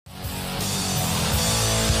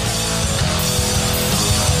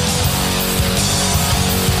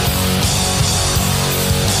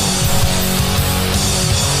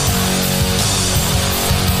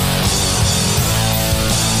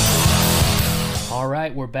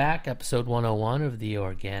right, we're back. Episode 101 of the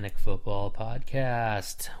Organic Football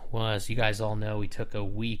Podcast. Well, as you guys all know, we took a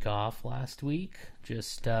week off last week.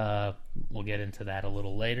 We'll get into that a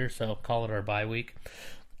little later, so call it our bye week.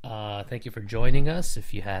 Thank you for joining us.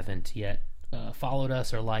 If you haven't yet followed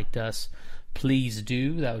us or liked us, please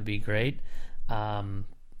do. That would be great. I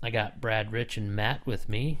got Brad, Rich, and Matt with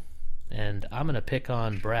me, and I'm going to pick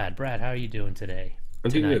on Brad. Brad, how are you doing today?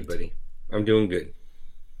 I'm doing good, buddy. I'm doing good.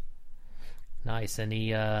 Nice.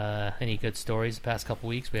 Any good stories the past couple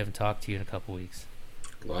weeks? We haven't talked to you in a couple weeks.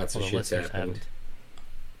 Lots of shit's happened. Haven't.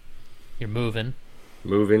 You're moving.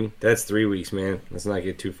 Moving. That's 3 weeks, man. Let's not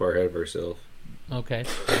get too far ahead of ourselves. Okay.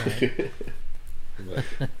 All right.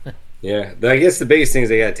 But, yeah. I guess the biggest thing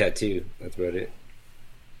is I got a tattoo. That's about it.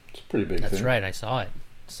 It's a pretty big thing. That's right. I saw it.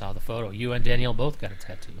 Saw the photo. You and Danielle both got a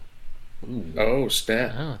tattoo. Ooh. Oh,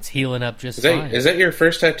 snap. Oh, it's healing up just fine. Is that your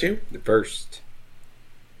first tattoo? The first.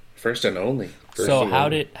 First and only. So how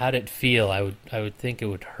did it feel? I would think it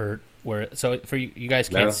would hurt. So for you guys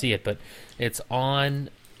can't see it, but it's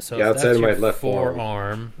on. So yeah, outside that's of my your left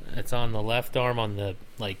forearm. It's on the left arm on the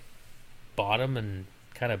bottom and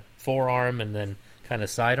kind of forearm and then kind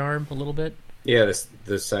of sidearm a little bit. Yeah,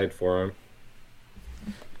 the side forearm.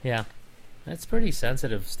 Yeah, that's pretty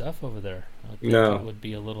sensitive stuff over there. I think it would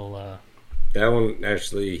be a little. That one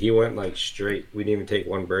actually, he went straight. We didn't even take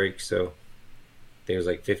one break, so. I think it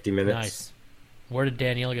was 50 minutes. Nice. Where did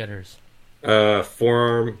Danielle get hers?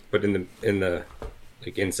 Forearm, but in the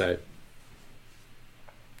inside.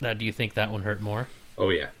 Now, do you think that one hurt more? Oh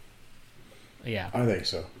yeah. Yeah. I think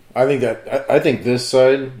so. I think this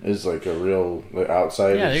side is a real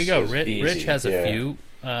outside. Yeah, there you go. Rich has a few.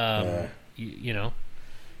 Yeah. You know,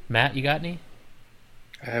 Matt, you got any?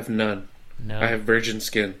 I have none. No. I have virgin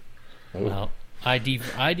skin. Oh. Well, I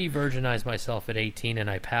de-virginized myself at 18, and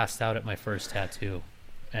I passed out at my first tattoo.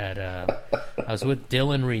 I was with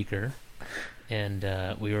Dylan Reeker,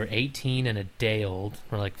 and we were 18 and a day old.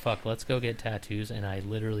 We're like, fuck, let's go get tattoos, and I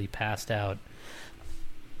literally passed out.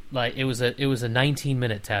 It was a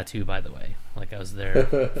 19-minute tattoo, by the way. I was there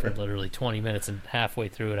for literally 20 minutes, and halfway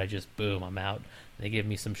through it, I'm out. They give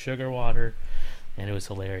me some sugar water, and it was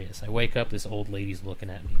hilarious. I wake up, this old lady's looking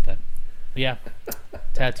at me, but yeah,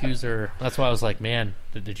 tattoos are. That's why I was like, man,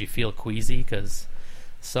 did you feel queasy? Because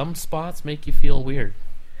some spots make you feel weird.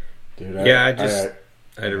 Dude, I had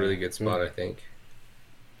a really good spot, I think.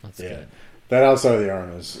 That's good. That outside of the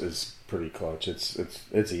arm is pretty clutch. It's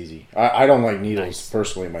easy. I don't like needles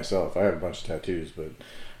personally myself. I have a bunch of tattoos, but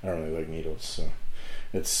I don't really like needles. So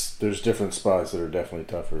there's different spots that are definitely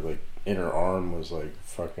tougher. Inner arm was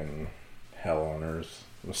fucking hell on earth.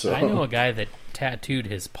 So I know a guy that tattooed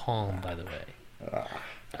his palm, by the way.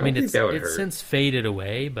 I mean, it's since faded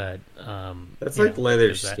away, but that's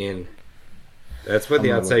leather skin. That's what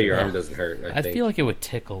the outside of your arm doesn't hurt. I think. Feel like it would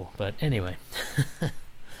tickle, but anyway.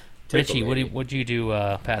 Richie, what'd you do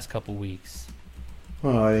past couple weeks?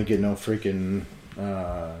 Well, I didn't get no freaking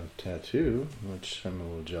tattoo, which I'm a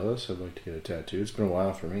little jealous. I'd like to get a tattoo. It's been a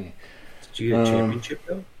while for me. Did you get a championship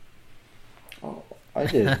though? Oh, I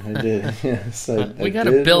did. Yes, we got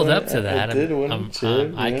to build up to that.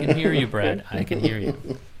 I can hear you, Brad. I can hear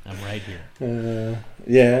you. I'm right here.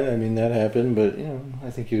 Yeah, I mean that happened, but I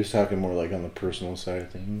think he was talking more on the personal side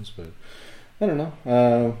of things. But I don't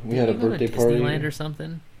know. We had a birthday party, Disneyland or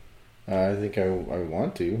something. I think I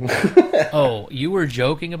want to. Oh, you were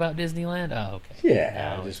joking about Disneyland? Oh, okay.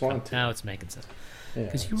 Yeah, I just want to. Now it's making sense.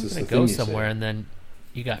 Because you were going to the go thing you somewhere, said. and then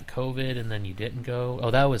you got COVID, and then you didn't go.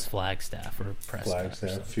 Oh, that was Flagstaff or Prescott.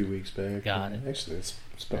 Flagstaff a few weeks back. Got it. Actually, it's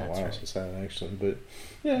been a while right. since I actually, but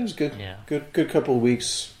yeah, it was good. Yeah. Good couple of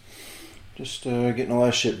weeks. Just getting a lot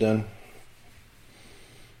of shit done.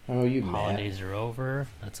 How about you, Matt? Holidays are over.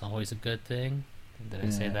 That's always a good thing. Did I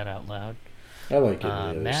say that out loud? I like it on the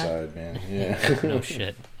other Matt? side, man. Yeah. No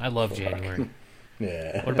shit. I love January.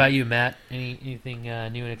 Yeah. What about you, Matt? Anything new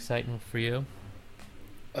and exciting for you?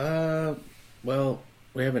 Well,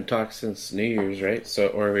 we haven't talked since New Year's, right?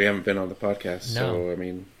 Or we haven't been on the podcast. No. So, I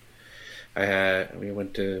mean, we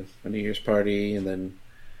went to a New Year's party, and then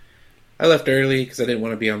I left early because I didn't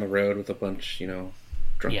want to be on the road with a bunch,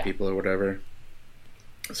 drunk people or whatever.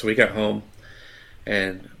 So we got home,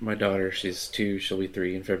 and my daughter, she's 2, she'll be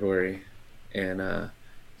 3 in February, and it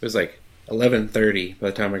was 11:30 by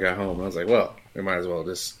the time I got home. I was like, well, we might as well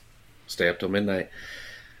just stay up till midnight.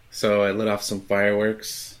 So I lit off some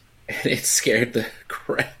fireworks, and it scared the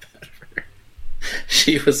crap out of her.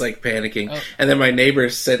 She was panicking. Oh. And then my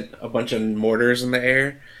neighbors sent a bunch of mortars in the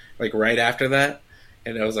air, right after that.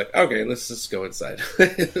 And I was like, okay, let's just go inside.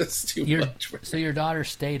 It's too much. So your daughter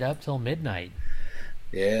stayed up till midnight.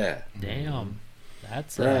 Yeah. Damn.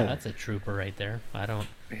 Brad. That's a trooper right there. I don't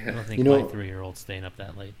think You know- my 3-year-old's staying up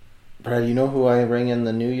that late. Brad, you know who I rang in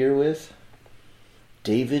the new year with?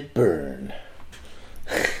 David Byrne.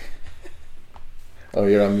 Oh,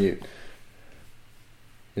 you're on mute.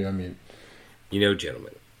 You're on mute.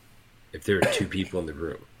 Gentlemen, if there are two people in the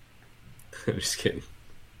room, I'm just kidding.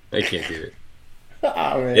 I can't do it.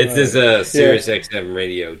 Oh, man. It's this Sirius XM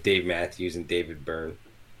radio, Dave Matthews and David Byrne.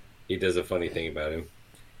 He does a funny thing about him.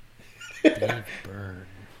 Dave Byrne.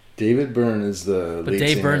 David Byrne is the But lead Dave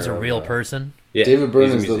singer Byrne's a of, real person. Yeah, David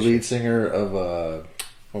Byrne he's is a the musician. lead singer of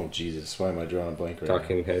oh Jesus, why am I drawing a blank right now?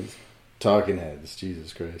 Talking Heads. Talking Heads.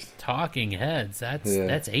 Jesus Christ. Talking Heads. That's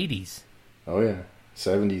 80s. Oh yeah,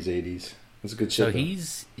 70s, 80s. That's a good shit. So though.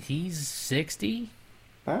 he's 60.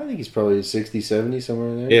 I think he's probably 60, 70, somewhere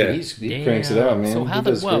in there. Yeah. He cranks it out, man. So how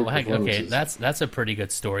He does great okay, performances. that's a pretty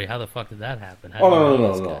good story. How the fuck did that happen? Oh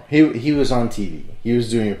no. He was on TV. He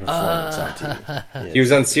was doing a performance on TV. Yeah. He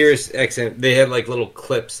was on Sirius XM. They had like little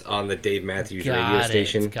clips on the Dave Matthews radio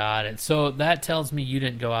station. Got it. So that tells me you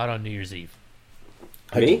didn't go out on New Year's Eve.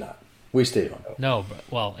 I Me? did not. We stayed home. No, but,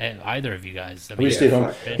 well, either of you guys. I We mean, stayed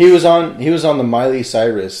home. fuck. He was on the Miley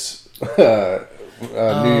Cyrus New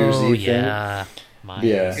Year's Eve yeah.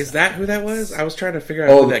 Yeah. Is that who that was? I was trying to figure out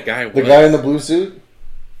thing. Oh, who that guy was. The guy in the blue suit?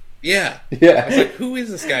 Yeah. I was Yeah. like, who is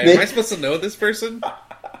this guy? They- Am I supposed to know this person?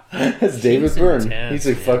 That's David He's Byrne. intense, He's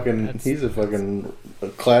a man. fucking he's a fucking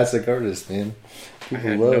classic artist, man. I People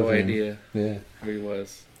had love no him. idea Yeah. who he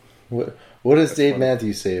was. What does That's Dave funny.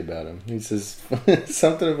 Matthews say about him? He says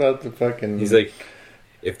something about the fucking He's like,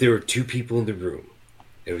 if there were two people in the room,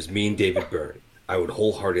 it was me and David Byrne, I would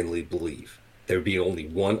wholeheartedly believe there would be only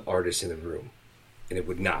one artist in the room, and it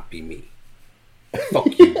would not be me.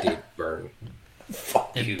 Fuck you, Dave Byrne.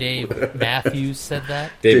 Fuck you. And Dave Matthews said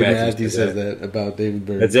that. Dave Matthews Matthews did says that about David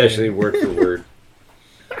Byrne. That's actually word for word.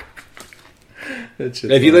 That shit's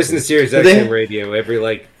If you listen to awesome. Sirius But they- XM radio, every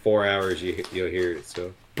like 4 hours you'll hear it.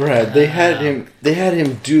 So Brad, they had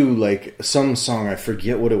him do like some song, I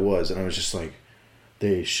forget what it was, and I was just like,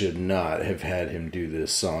 they should not have had him do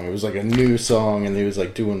this song. It was like a new song, and he was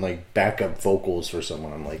like doing like backup vocals for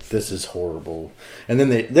someone. I'm like, this is horrible. And then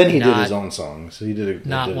he did Not- his own song, so he did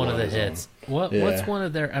Not did one of the his own. hits. What's Yeah. one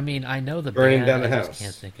of their? I mean, I know the Burning band. Down the I just House.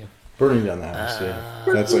 can't think of. Burning Down the House. Yeah,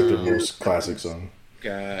 that's like the most classic song.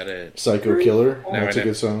 Got it. Psycho Killer. Now That's I a know.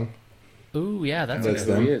 good song. Ooh, yeah, that's That's a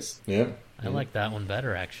Who them. he is. Yeah. I like that one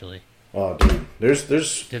better actually. Oh, dude, there's.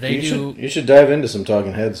 Do they you should dive into some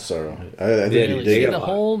Talking Heads, Sorrow. I think Yeah, you Really, dig see, it. the a lot.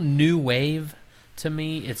 whole new wave, to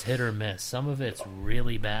me, it's hit or miss. Some of it's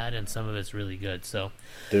really bad, and some of it's really good. So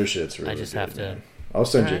Their shit's really. I just good, have to. man. I'll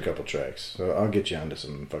send you a Alright. couple tracks. So I'll get you onto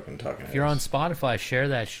some fucking Talking Heads. If you're on Spotify, share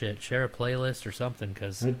that shit. Share a playlist or something,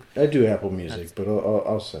 because I do Apple Music, but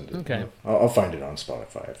I'll send it. Okay. I'll find it on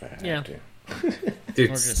Spotify if I have Yeah. to. dude,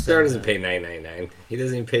 Or just Star send doesn't that. pay $9.99. He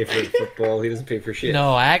doesn't even pay for football. He doesn't pay for shit.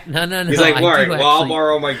 no, no. He's like, I all right, do well, I'll actually-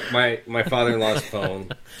 borrow my father-in-law's phone.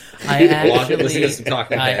 I Walk it, listen to actually, some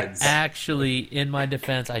Talking I Heads. actually, in my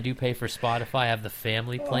defense, I do pay for Spotify. I have the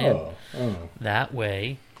family plan. Oh. That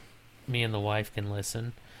way, me and the wife can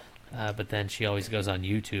listen. But then she always goes on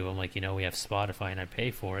YouTube. I'm like, we have Spotify and I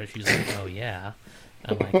pay for it. She's like, oh, yeah.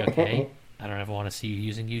 I'm like, okay. I don't ever want to see you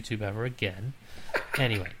using YouTube ever again.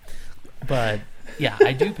 Anyway. But, yeah,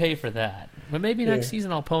 I do pay for that. But maybe next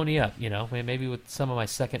season I'll pony up, Maybe with some of my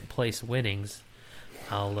second place winnings,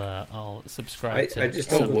 I'll subscribe to I just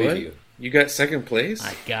some- don't believe you. You got second place?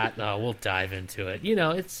 we'll dive into it.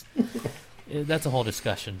 That's a whole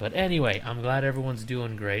discussion. But anyway, I'm glad everyone's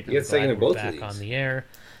doing great. You got I'm second glad in we're both back leagues. on the air.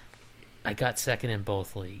 I got second in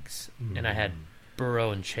both leagues, and I had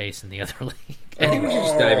Burrow and Chase in the other league. I think we should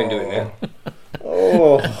just dive into it now.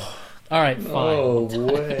 Oh. All right, fine.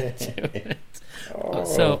 No way.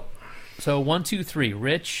 So 1, 2, 3.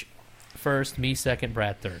 Rich first, me second,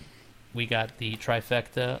 Brad third. We got the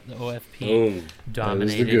trifecta. The OFP Boom.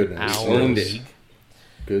 dominated good news. our Owned it. league.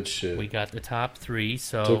 Good shit. We got the top three,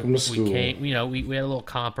 so Took 'em to school. we came. We had a little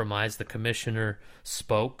compromise. The commissioner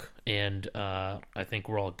spoke, and I think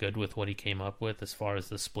we're all good with what he came up with as far as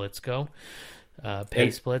the splits go. Pay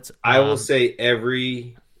And splits. I will say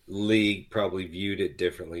every league probably viewed it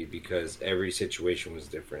differently because every situation was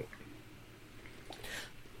different.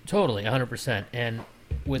 Totally, 100%. And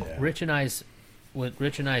with Yeah. Rich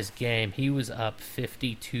and I's game, he was up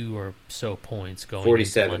 52 or so points going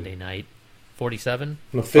 47. into Monday night. 47?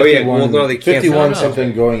 No, Oh, yeah, well, no, they canceled 51 it.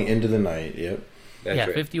 something going into the night. Yep. That's yeah,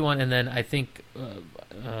 right. 51, and then I think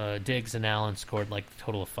Diggs and Allen scored like a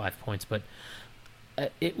total of 5 points, but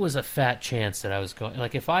it was a fat chance that I was going.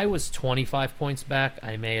 Like, if I was 25 points back,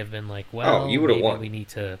 I may have been like, well, you would've maybe won. we need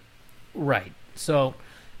to. Right. So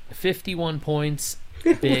 51 points.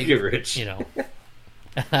 Look Big, at Rich. you know.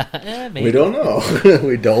 Maybe. We don't know.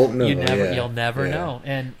 We don't know. You'll never Yeah. know.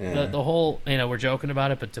 And Yeah. the whole, we're joking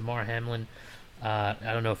about it, but Damar Hamlin, I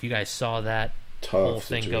don't know if you guys saw that Tough whole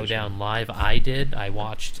thing go situation. down live. I did. I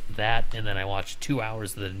watched that, and then I watched 2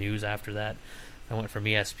 hours of the news after that. I went from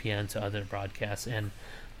ESPN to other broadcasts, and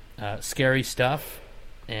scary stuff.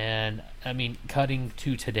 And I mean, cutting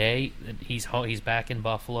to today, he's back in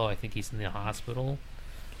Buffalo. I think he's in the hospital.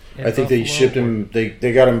 in I think they Buffalo, shipped him.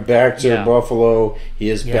 They got him back to Yeah. Buffalo. He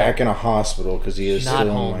is Yeah. back in a hospital because he is not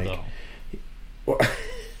still home in though.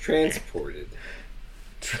 Transported.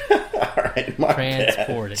 All right, my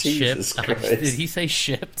Transported, bad. Jesus shipped. Christ. Did he say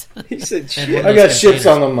shipped? He said And shit. one of I those got ships containers.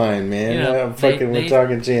 on the mind, man. You know, I'm fucking. We're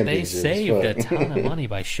talking They championships. saved a fuck. ton of money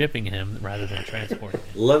by shipping him rather than transporting him.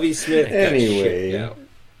 Lovey Smith got Anyway. shipped out.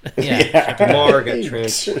 Yeah, Damar got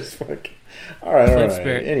transported. Just fucking- All right, all Clips right.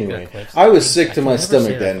 Barrett- Anyway, got clips. I was sick I to can my never stomach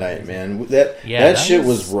say that that night, for man. That Yeah, that shit was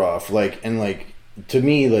was- rough. Like, and like to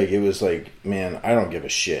me, like it was like, man, I don't give a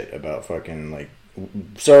shit about fucking like.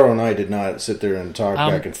 Sorrow and I did not sit there and talk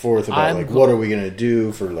back and forth about I'm like gl- what are we gonna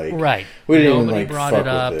do for like. Right. We didn't Nobody even like brought fuck it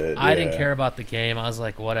up. with it. I didn't yeah. care about the game. I was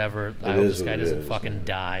like, whatever. I It hope is this guy what it doesn't is, fucking man.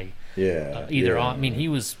 die. Yeah. Either yeah. on. I mean,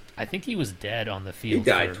 I think he was dead on the field.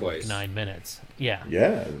 died for twice. 9 minutes. Yeah.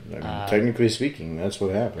 Yeah, I mean, technically speaking, that's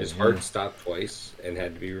what happened. His heart stopped twice and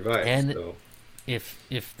had to be revived. And- so. If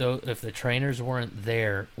the trainers weren't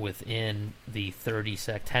there within the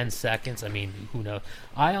 10 seconds, I mean, who knows?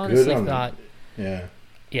 I honestly on them. thought. Yeah.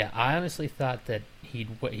 Yeah, I honestly thought that he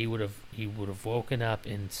would have woken up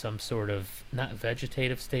in some sort of not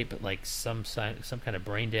vegetative state, but like some kind of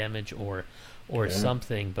brain damage or Yeah.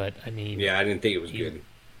 something. But I mean, Yeah, I didn't think it was He- good.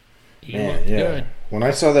 he Man, looked yeah. good. When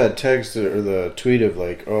I saw that text or the tweet of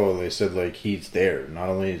like, oh, they said like he's there. Not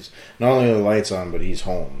only are the lights on, but he's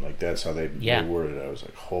home. Like that's how they worded it. I was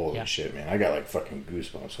like, holy Yeah. shit, man! I got like fucking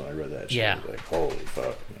goosebumps when I read that shit. Yeah. I was like, holy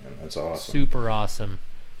fuck, man, that's awesome. Super awesome.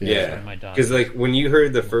 Yeah, my dog. because like when you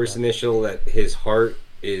heard the first initial that his heart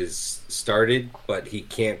is started, but he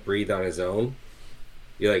can't breathe on his own,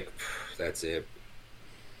 you're like, that's it.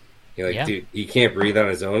 You're like, Yeah. dude, he can't breathe on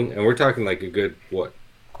his own, and we're talking like a good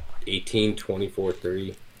 18, 24,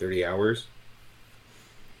 30 hours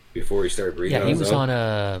before he started breathing. Yeah, on he his was own. on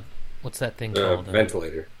a what's that thing called?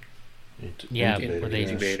 Ventilator. Yeah, Incubator, where they yeah.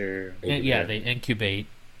 Incubator. Yeah, they incubate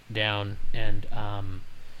down, and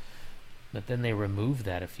but then they removed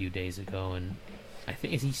that a few days ago, and I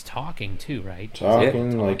think he's talking too, right?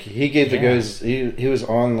 Talking like he gave the Yeah. guys. He was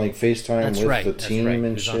on like FaceTime That's with right, the that's team right. He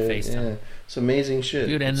and was on shit. FaceTime. Yeah, it's amazing shit.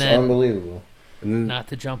 Dude, and it's then- unbelievable. And then Not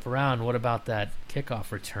to jump around, what about that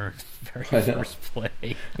kickoff return? Very I know. first play.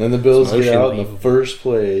 Then the Bills It's get out in the unbelievable. first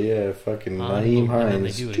play. Yeah, fucking Naheem Unbelievable. And then they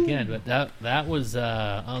Hines. do it again, but that was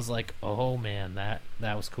I was like, oh man, that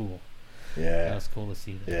was cool. That Yeah, was cool to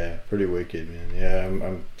see that. yeah, pretty wicked, man. Yeah,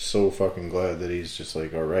 I'm so fucking glad that he's just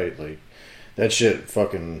like, all right, like that shit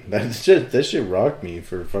rocked me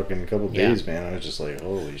for fucking a couple Yeah. days, man. I was just like,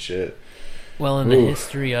 holy shit. Well, in the Oof.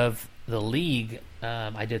 history of the league,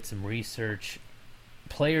 I did some research.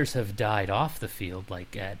 Players have died off the field,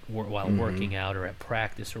 like while Mhm. working out or at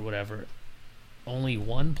practice or whatever. Only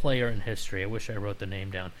one player in history, I wish I wrote the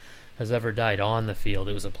name down, has ever died on the field.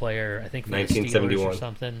 It was a player, I think, from the Steelers 1971. or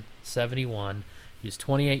something. 71. He was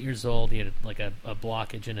 28 years old. He had like a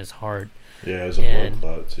blockage in his heart. Yeah, it was a blood And-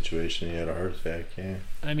 clot situation. He had a heart attack. Yeah,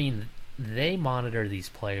 I mean, they monitor these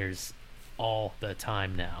players all the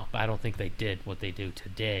time now. I don't think they did what they do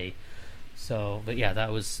today. So, but yeah,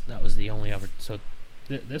 that was the only other. So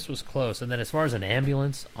this was close. And then as far as an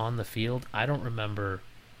ambulance on the field, I don't remember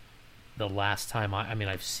the last time. I mean,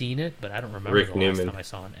 I've seen it, but I don't remember Rick the last Newman. time I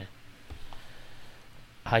saw it.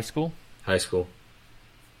 High school? high school.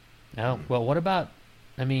 No. Well, what about?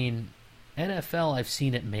 I mean, NFL. I've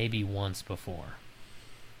seen it maybe once before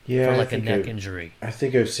yeah. for I like a think neck injury. I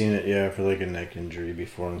think I've seen it. Yeah, for like a neck injury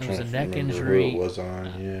before. I'm It trying was a to neck remember injury. who it was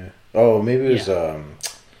on. Yeah. Oh, maybe it was Yeah.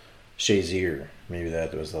 Shazier. Maybe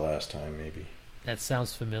that was the last time. Maybe That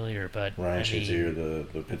sounds familiar, but Ryan I Shazier, mean,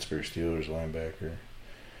 the Pittsburgh Steelers linebacker.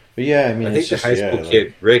 But yeah, I mean, I it's think the just, high school like-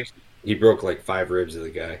 kid, Rick, he broke like 5 ribs of the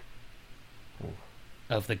guy.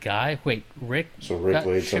 of the guy. Wait, Rick. So Rick got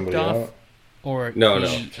laid shipped somebody off? out. Or No,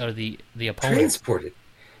 or the opponent. Transported.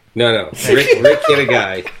 No. Rick hit a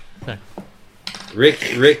guy.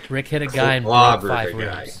 Rick. Rick hit a guy and broke Clobbered 5 a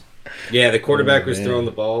guy. ribs. Yeah, the quarterback Oh, was man. throwing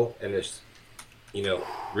the ball, and his,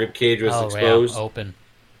 rib cage was Oh, exposed, yeah, open.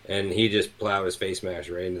 and he just plowed his face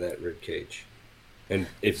mask right into that rib cage. And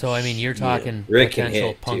it, So I mean, you're talking Rick can potential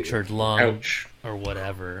hit, too. punctured lung Ouch. or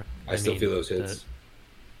whatever. I still mean, feel those hits.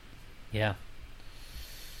 Yeah.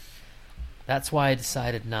 That's why I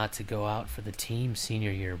decided not to go out for the team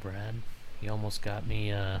senior year, Brad. You almost got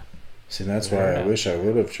me. See, that's why I wish I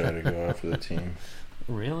would have tried to go out for the team.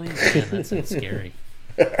 Really? Man, that sounds scary.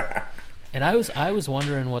 And I was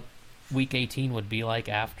wondering what Week 18 would be like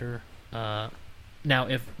after. Now,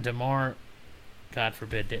 if DeMar, God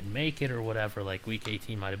forbid, didn't make it or whatever, like Week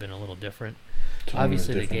 18 might have been a little different.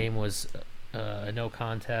 Obviously, the game was a no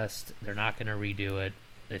contest. They're not going to redo it.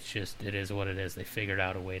 It is what it is. They figured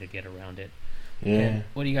out a way to get around it. Yeah. And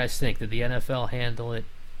what do you guys think? Did the NFL handle it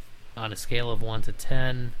on a scale of 1 to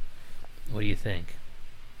 10? What do you think?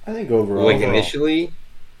 I think overall. Like initially,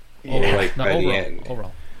 or like by overall, the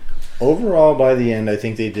end? Overall, by the end, I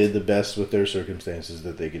think they did the best with their circumstances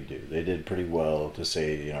that they could do. They did pretty well to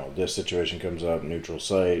say, this situation comes up, neutral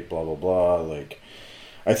site, blah, blah, blah. Like,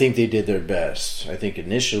 I think they did their best. I think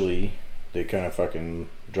initially they kind of fucking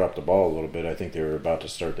dropped the ball a little bit. I think they were about to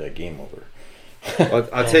start that game over.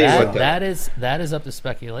 I'll tell you what, though. That is up to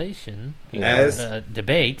speculation.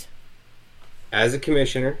 Debate. As a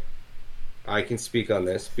commissioner, I can speak on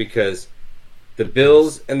this because the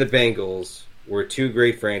Bills and the Bengals were two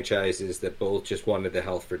great franchises that both just wanted the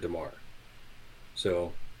health for DeMar.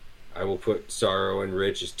 So I will put Sorrow and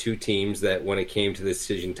Rich as two teams that when it came to the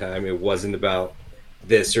decision time, it wasn't about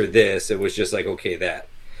this or this. It was just like, okay, that.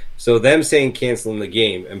 So them saying canceling the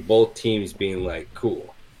game and both teams being like,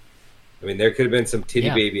 cool. I mean, there could have been some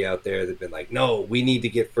titty baby out there that been like, no, we need to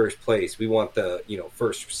get first place. We want the,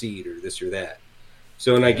 first seed or this or that.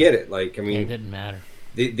 So, and I get it. Like, I mean, it didn't matter.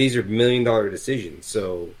 These are $1 million decisions.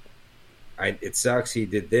 So it sucks he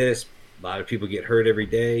did this. A lot of people get hurt every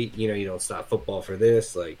day. You don't stop football for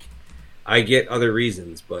this. Like, I get other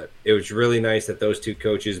reasons, but it was really nice that those two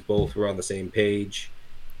coaches both were on the same page.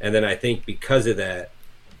 And then I think because of that,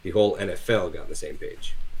 the whole NFL got on the same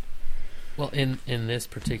page. Well, in this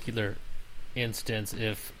particular instance,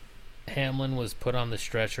 if Hamlin was put on the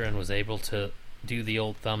stretcher and was able to do the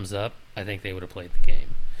old thumbs up, I think they would have played the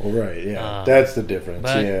game. Well, right, yeah. That's the difference,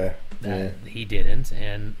 but he didn't,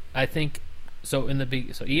 and I think so.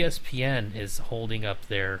 So ESPN is holding up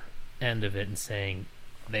their end of it and saying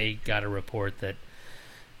they got a report that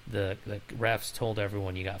the refs told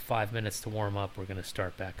everyone you got 5 minutes to warm up. We're going to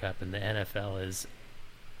start back up, and the NFL is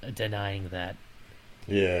denying that.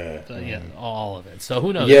 Yeah, all of it. So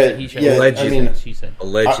who knows? Allegedly. She said.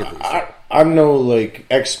 Allegedly. I'm no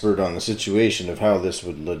expert on the situation of how this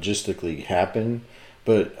would logistically happen,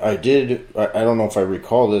 but I don't know if I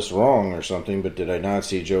recall this wrong or something, but did I not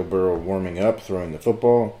see Joe Burrow warming up, throwing the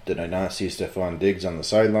football? Did I not see Stephon Diggs on the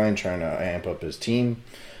sideline trying to amp up his team?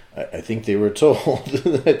 I think they were told.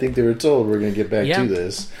 We're going to get back to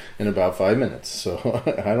this in about 5 minutes. So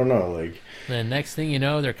I don't know. The next thing you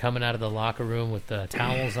know, they're coming out of the locker room with the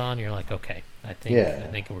towels on. You're like, okay, I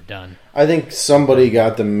think we're done. I think somebody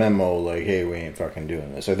got the memo, hey, we ain't fucking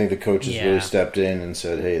doing this. I think the coaches really stepped in and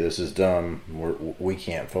said, hey, this is dumb. We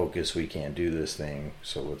can't focus. We can't do this thing.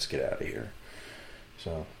 So let's get out of here.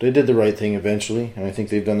 So they did the right thing eventually, and I think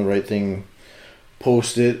they've done the right thing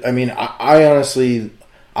post it. I mean, I honestly,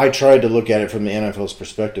 I tried to look at it from the NFL's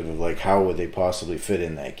perspective of how would they possibly fit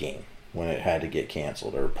in that game when it had to get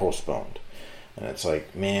canceled or postponed. And it's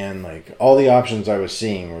man, all the options I was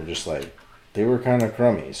seeing were just they were kind of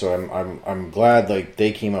crummy. So I'm glad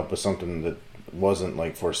they came up with something that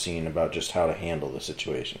wasn't foreseen about just how to handle the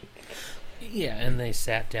situation. Yeah, and they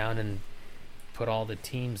sat down and put all the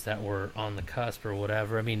teams that were on the cusp or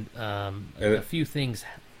whatever. I mean, a few things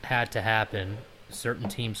had to happen. Certain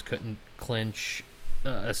teams couldn't clinch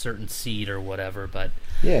a certain seed or whatever, but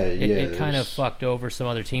it kind of fucked over some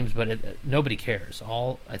other teams, but nobody cares.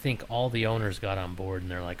 I think all the owners got on board and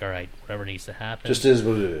they're like, all right, whatever needs to happen. Just is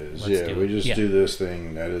what it is. We just do this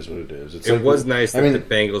thing. That is what it is. It was nice that the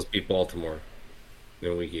Bengals beat Baltimore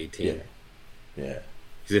in Week 18. Yeah.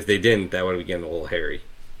 Because if they didn't, that would have been a little hairy.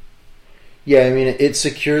 Yeah, I mean, it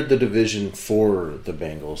secured the division for the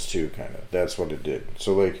Bengals too, kind of. That's what it did.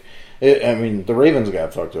 So, the Ravens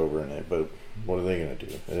got fucked over in it, but what are they going to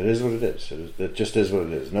do? It is what it is. It just is what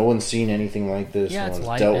it is. No one's seen anything like this. No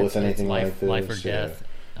one's dealt with anything like this. Life or death.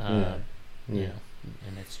 And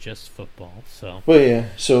it's just football. So. Well,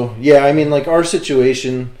 I mean, our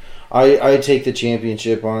situation, I take the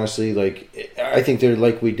championship, honestly. I think there,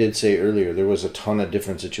 like we did say earlier, there was a ton of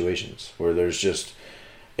different situations where there's just,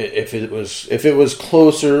 if it was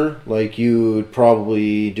closer, you would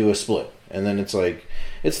probably do a split. And then it's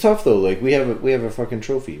it's tough though. We have a fucking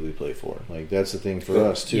trophy we play for. That's the thing for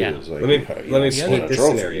us too. Yeah. Is let me paint this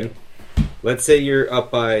scenario. Let's say you're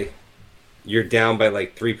down by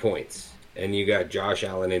 3 points, and you got Josh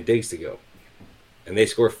Allen and Diggs to go, and they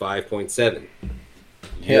score 5.7.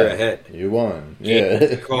 you're ahead. You won. Game,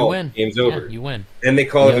 Yeah. call, You win. Game's Yeah, over. you win. Then they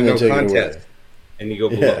call it a And no they take it contest, away. and you go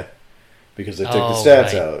below. Yeah. Because they took the Oh, stats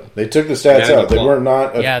right. out. They took the stats Now out. They you were won.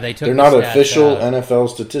 not. Yeah, they took They're the not stats official out. NFL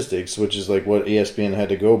statistics, which is like what ESPN had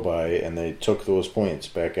to go by, and they took those points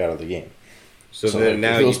back out of the game. So, So then like,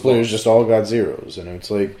 now those you players lost. just all got zeros, and it's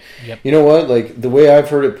like, Yep. you know what? Like the way I've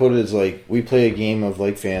heard it put is like we play a game of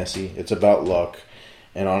like fantasy. It's about luck,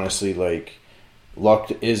 and honestly, like luck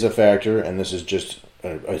is a factor, and this is just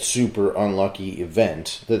a super unlucky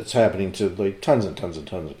event that's happening to like tons and tons and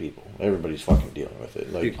tons of people. Everybody's fucking dealing with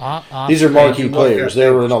it. Like these are marquee Andrew Luck players. got They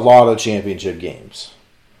were in benched. a lot of championship games.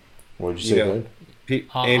 What did you say, You know,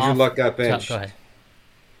 Blake? Andrew Luck got benched. Go ahead.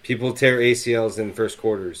 People tear ACLs in first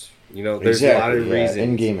quarters. You know, there's a lot of reasons.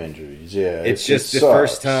 In-game injuries, yeah. It's it just the sucks,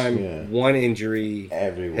 first time yeah. one injury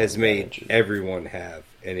Everyone has got made injured. everyone have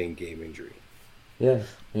an in-game injury. Yeah,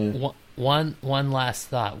 yeah. One last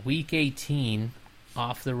thought. Week 18,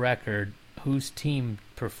 off the record, whose team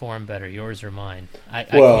performed better, yours or mine? I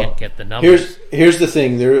can't get the numbers. Here's the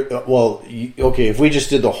thing. Okay, if we just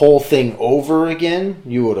did the whole thing over again,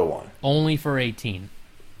 you would have won. Only for 18.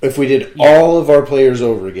 If we did all of our players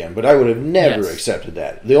over again, but I would have never Yes. accepted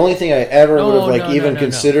that. The only thing I ever No, would have like no, even no.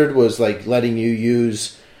 considered was like letting you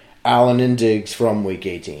use Allen and Diggs from week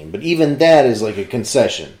 18. But even that is like a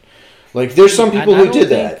concession. Like there's some people I who don't did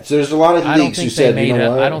think- that. So there's a lot of I don't leagues who think said, they you made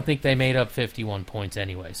know up. what? I don't think they made up 51 points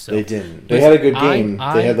anyway. So They didn't. They had a good game.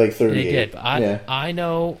 They had like 38. They did. But yeah. I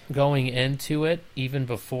know going into it, even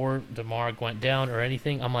before DeMar went down or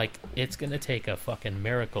anything, I'm like, it's going to take a fucking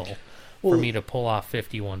miracle for me to pull off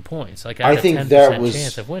 51 points. Like I had think a 10% that was-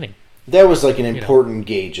 chance of winning. That was like an know. important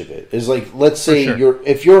gauge of it. Is like, let's say sure.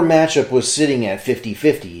 if your matchup was sitting at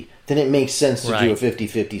 50-50, then it makes sense to do a Right.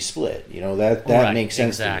 50-50 split. You know, that Right, makes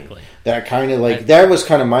sense to exactly. me. That kind of like, that was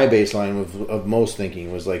kind of my baseline of most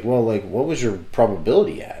thinking was like, well, like, what was your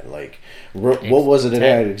probability at? Like, what was it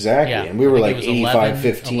at exactly? Yeah, And we were I like think it was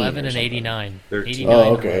 85-15. 11 or and something. 89. 13. 89 Oh, to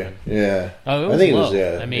okay. 11. Yeah. Oh, it was I think low. it was,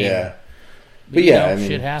 yeah. I mean, yeah. But you yeah, know, I mean,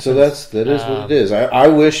 shit happens. so that is what it is. I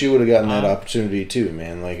wish you would have gotten that opportunity too,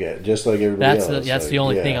 man. Like just like everybody That's else. that's like, the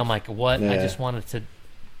only yeah. thing I'm like, what? I Yeah. just wanted to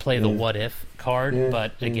play the what if card, Yeah.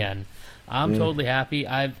 but again, I'm totally happy.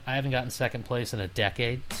 I haven't gotten second place in a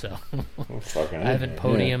decade, so Fucking I haven't yeah.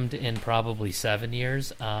 podiumed in probably 7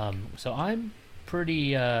 years. So I'm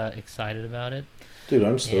pretty excited about it. Dude,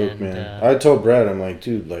 I'm stoked, And, man. I told Brad, I'm like,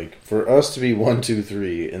 dude, like for us to be 1, 2,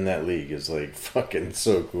 3 in that league is like fucking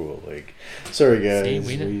so cool. Like, sorry guys, See,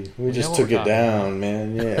 we we just know took what it we're talking down,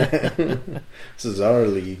 man. Yeah, this is our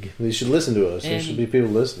league. They should listen to us. There And- should be people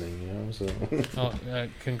listening, you know. So,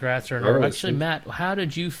 Congrats, All Ernest. right. Actually, Matt, how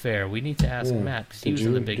did you fare? We need to ask yeah. Matt because he Did was you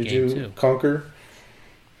in the big did game you too. conquer?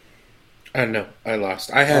 No, I lost.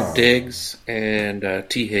 I had Oh. Diggs and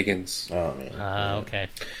T. Higgins. Oh man, Okay.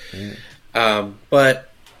 But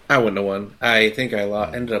I wouldn't have won. I think I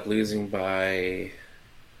ended up losing by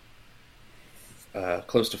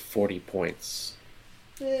close to 40 points.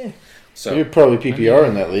 So you're probably PPR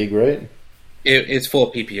in that league, right? it's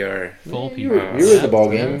full PPR. Full You were, PPR. you were at the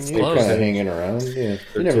ball Yeah, game. it's You're close. kind of hanging around. Yeah,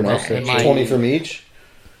 you never know. And my- 20 from each.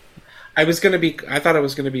 I thought I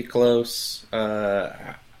was gonna be close.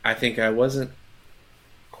 I think I wasn't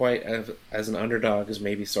quite as an underdog as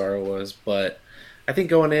maybe Sara was, but I think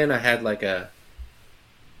going in I had like a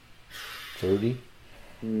 30.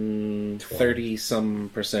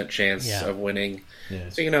 30-some% chance Yeah. of winning. Yeah.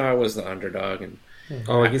 So I was the underdog, and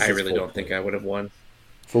Oh, I guess it's really full don't think point. I would have won.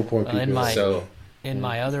 Full point In PPR. my So in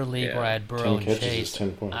my other league Yeah. where I had Burrow 10 and catches Chase, is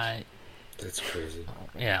 10 points. That's crazy.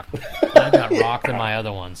 I got rocked in my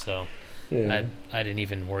other one, so Yeah. I didn't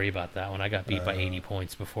even worry about that one. I got beat by 80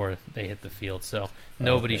 points before they hit the field, so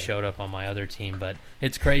nobody showed up on my other team. But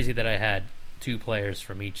it's crazy that I had 2 players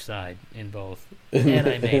from each side in both, and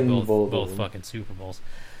I made In both both of them. fucking Super Bowls.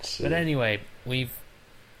 So- But anyway, we've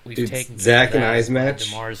Dude, taken care Zach of and that. I's match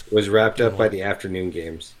DeMar's was wrapped up by doing the afternoon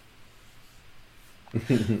games.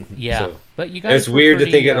 yeah, so- but you guys. It's were weird to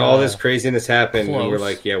pretty, think that all this craziness happened, and we're close.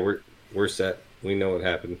 like, yeah, we're set. We know what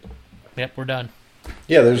happened. Yep, we're done.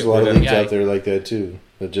 Yeah, there's a lot of leagues Yeah. out there like that too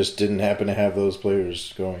that just didn't happen to have those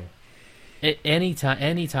players going.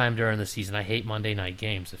 Anytime during the season, I hate Monday night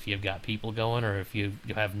games. If you've got people going, or if you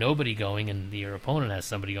have nobody going, and your opponent has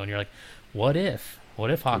somebody going, you're like, what if? What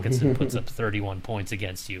if Hawkinson puts up 31 points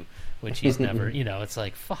against you, which he's never? It's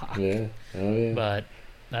like fuck. Yeah, oh yeah. But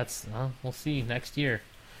that's we'll see next year.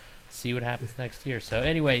 See what happens next year. So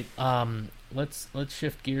anyway, let's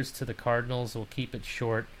shift gears to the Cardinals. We'll keep it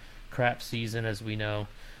short. Crap season, as we know.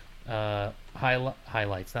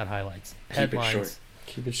 Highlights, not highlights. Keep it Headlines. short.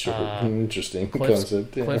 Keep it short. Uh, Interesting Cliff's,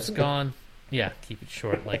 concept. Yeah. Cliff's gone. Yeah, keep it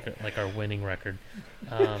short, like our winning record.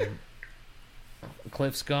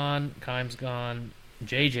 Cliff's gone, Keim's gone,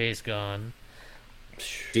 JJ's gone.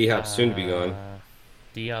 D-Hop soon to be gone.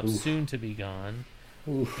 Diop soon to be gone.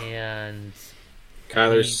 Oof. And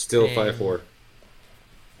Kyler's still anything- 5'4".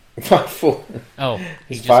 5'4". Oh,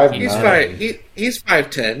 He's 5'9". He's Nine. He's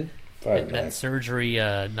 5'10". 5'9". That surgery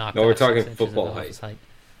knocked. No, we're off talking 6 inches football above height. his height.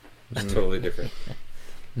 It's totally different.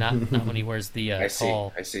 Not when he wears the I see.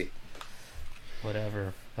 tall I see.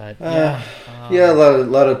 whatever. But Yeah, a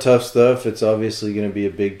lot of tough stuff. It's obviously going to be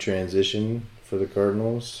a big transition for the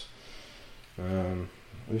Cardinals.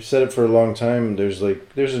 We've said it for a long time. There's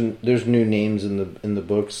new names in the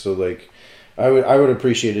books, so like I would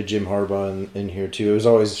appreciate a Jim Harbaugh in here too. It was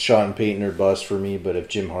always Sean Payton or bust for me, but if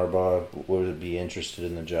Jim Harbaugh would be interested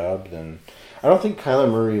in the job, then I don't think Kyler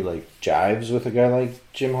Murray like jives with a guy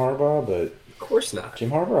like Jim Harbaugh, but Of course not.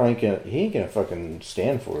 Jim Harbaugh ain't gonna fucking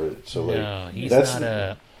stand for it. So like no, he's that's not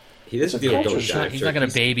a. He doesn't It's a deal culture with shock. those He's not going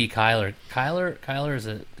to baby Kyler. Kyler is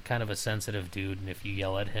a kind of a sensitive dude, and if you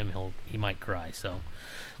yell at him, he might cry. So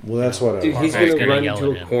well, that's what Dude, I. he's Harbaugh's going to gonna run yell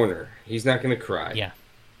into at a him. corner. He's not going to cry. yeah,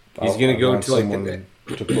 He's going to go want to like someone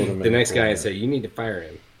to put him the in next guy corner. and say, "You need to fire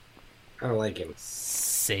him." I don't like him.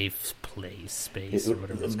 safe place, space, or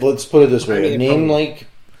whatever. It's Let's put it this way: I mean, a name from- like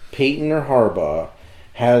Peyton or Harbaugh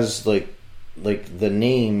has like the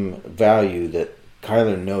name value that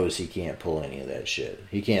Kyler knows he can't pull any of that shit.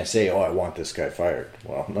 He can't say, "Oh, I want this guy fired."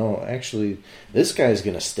 Well, no, actually, this guy's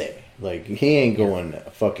gonna stay. Like he ain't going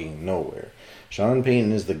fucking nowhere. Sean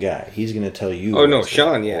Payton is the guy. He's gonna tell you. Oh, no, what's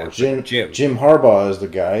Sean, what. yeah, Or but Jim Jim. Harbaugh is the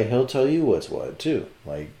guy. He'll tell you what's what too.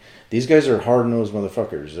 Like these guys are hard nosed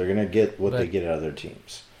motherfuckers. They're gonna get what they But- get out of their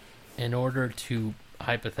teams. in order to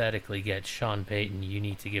hypothetically get Sean Payton, you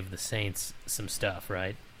need to give the Saints some stuff,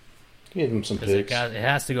 right? Give him some Because picks. it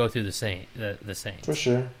has to go through the Saints. For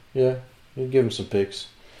sure, yeah. You give him some picks.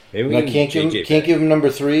 Maybe we I can can't JJ give back. him number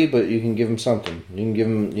 3, but you can give him something. You can give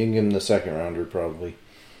him the second rounder probably.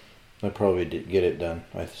 That probably did get it done.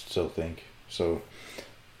 I still think so.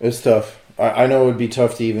 It's tough. I know it would be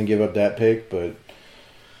tough to even give up that pick, but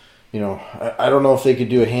you know, I don't know if they could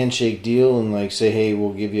do a handshake deal and like say, hey,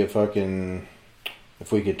 we'll give you a fucking.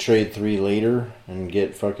 If we could trade 3 later and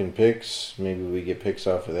get fucking picks, maybe we get picks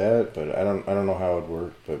off of that. But I don't know how it would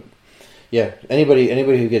work. But yeah, anybody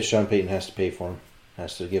who gets Sean Payton has to pay for him.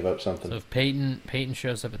 Has to give up something. So if Peyton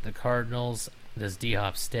shows up at the Cardinals, does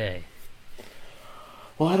D-Hop stay?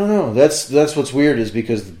 Well, I don't know. That's what's weird is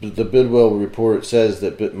because the Bidwell report says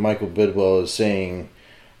that Michael Bidwell is saying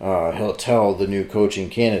he'll tell the new coaching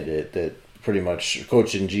candidate that pretty much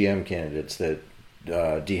coach and GM candidates that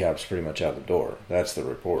D-Hop's pretty much out the door. That's the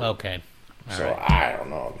report. Okay. All so right. I don't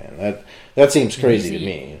know, man. That seems crazy to Easy.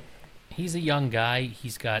 me. He's a young guy.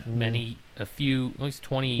 He's got a few. He's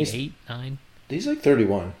 28, 9. He's like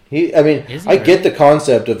 31. I Is he get really? the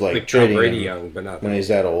concept of like Like Tom trading Brady him young, but not when that. he's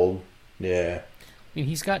that old. Yeah. I mean,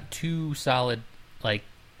 he's got 2 solid, like,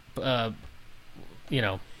 high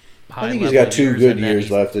I think he's level got 2 years, good and then years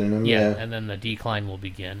he's- left in him. Yeah, Yeah. and then the decline will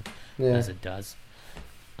begin Yeah. as it does.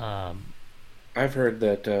 I've heard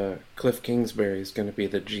that Cliff Kingsbury is going to be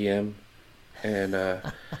the GM, and Are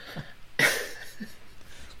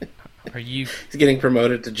you? he's getting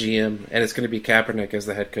promoted to GM, and it's going to be Kaepernick as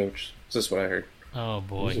the head coach. This is what I heard. Oh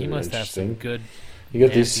boy, These he are must have some interesting. good You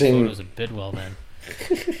got these nasty same photos of Bidwell then.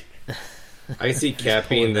 I see Cap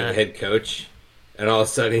being pulling the that. head coach, and all of a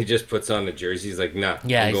sudden he just puts on the jersey. He's like, "Nah,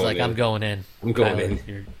 Yeah, I'm he's going like, in. I'm going in. I'm going Kyler,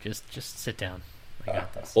 in. You're just sit down. I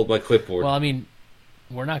got this. Hold my clipboard." Well, I mean,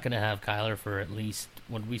 we're not going to have Kyler for at least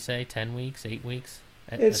what did we say, 10 weeks, 8 weeks.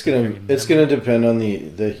 It's gonna depend on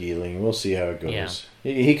the healing. We'll see how it goes.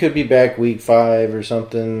 Yeah. He could be back week 5 or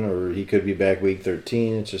something, or he could be back week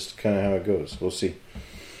 13. It's just kind of how it goes. We'll see.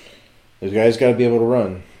 The guy's got to be able to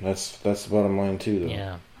run. That's the bottom line too, though.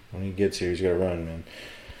 Yeah. When he gets here, he's got to run, man.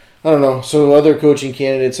 I don't know. So other coaching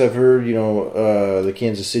candidates I've heard, the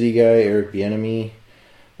Kansas City guy Eric Bieniemy.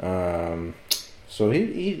 So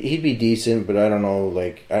he'd be decent, but I don't know.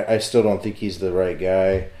 Like I still don't think he's the right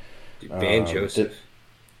guy. Van Joseph.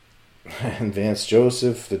 And Vance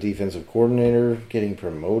Joseph, the defensive coordinator, getting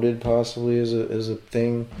promoted possibly is a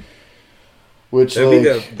thing. Which That'd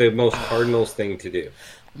like, be the most Cardinals thing to do.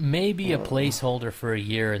 Maybe a placeholder for a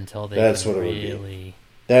year until they That's can what it would be. really.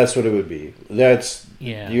 that's what it would be.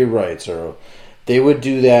 Yeah. You're right, Sorrel. They would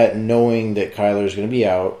do that knowing that Kyler's going to be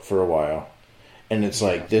out for a while, and it's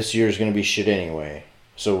like this year's going to be shit anyway.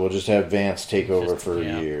 So we'll just have Vance take over for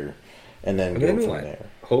yeah. a year, and then And go then from what? there.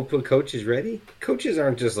 Hope a coach is ready. Coaches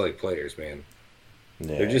aren't just like players, man.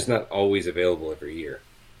 Yeah. They're just not always available every year.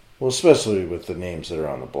 Well, especially with the names that are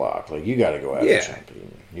on the block. Like, you got to go after Yeah.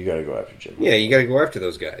 Champagne. You got to go after Jim. Yeah, you got to go after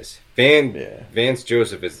those guys. Yeah. Vance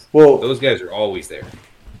Joseph is. Well- those guys are always there.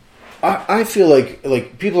 I feel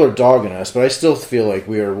like people are dogging us, but I still feel like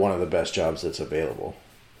we are one of the best jobs that's available.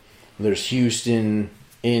 There's Houston,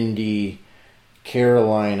 Indy,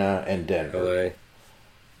 Carolina, and Denver. LA.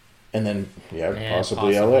 And then, Yeah,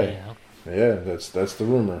 possibly LA. yeah. Yeah, that's the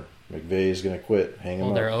rumor. McVay's going to quit. Hang him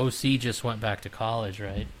Well, their up. OC just went back to college,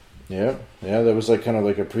 right? Yeah, that was like kind of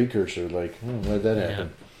like a precursor. Like, why'd that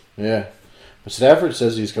happen? Yeah. But Stafford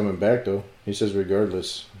says he's coming back, though. He says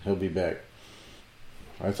regardless, he'll be back.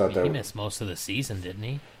 I thought He that. missed most of the season, didn't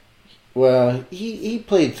he? Well, he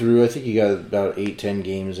played through. I think he got about 8-10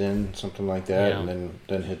 games in, something like that, Yeah. and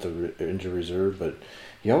then hit the injury reserve. But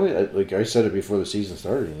he always, like I said it before the season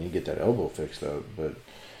started, and you get that elbow fixed up. But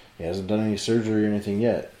he hasn't done any surgery or anything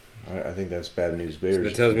yet. I think that's bad news bears. So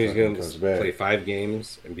that tells me he's going to play 5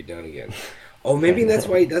 games and be done again. Oh, maybe that's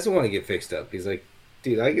why he doesn't want to get fixed up. He's like,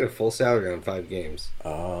 dude, I get a full salary on 5 games.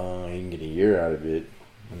 Oh, you can get a year out of it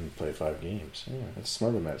and play 5 games. Yeah, that's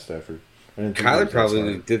smart of Matt Stafford. I didn't think he Kyler was that probably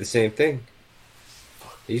smart. did the same thing.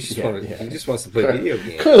 He just he just wants to play video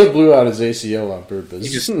games. Kyler blew out his ACL on purpose.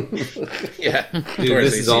 He just- Yeah. Dude,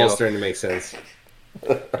 this is all starting to make sense.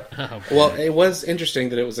 Oh, Well, it was interesting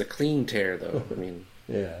that it was a clean tear, though. I mean,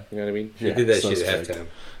 yeah. you know what I mean? He did that shit suspect. at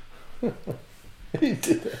halftime. He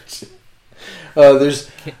did that shit.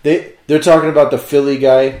 They're talking about the Philly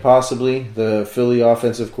guy, possibly the Philly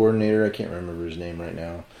offensive coordinator. I can't remember his name right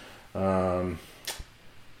now.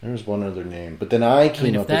 There was one other name, but then I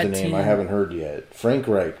came if up with a that name I team- haven't heard yet. Frank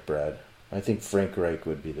Reich, Brad. I think Frank Reich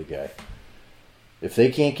would be the guy. If they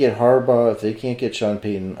can't get Harbaugh, if they can't get Sean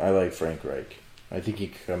Payton, I like Frank Reich. I think he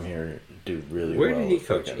could come here and do really Where well. did he with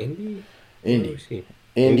coach? fucking- Indy? Indy. Where was he?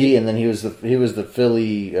 Indy, and then he was the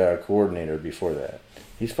Philly coordinator before that.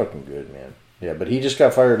 He's fucking good, man. Yeah, but he just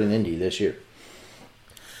got fired in Indy this year.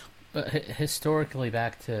 But historically,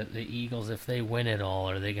 back to the Eagles, if they win it all,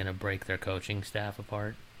 are they going to break their coaching staff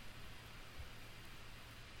apart?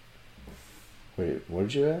 Wait, what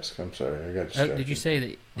did you ask? I'm sorry, I got distracted. Did you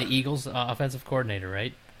say the Eagles offensive coordinator,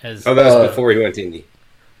 right? As Oh, that was before he went to Indy.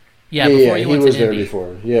 yeah, before he he went was to there Indy.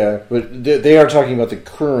 before. Yeah, but they are talking about the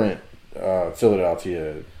current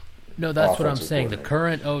Philadelphia. No, that's what I'm offensive saying. The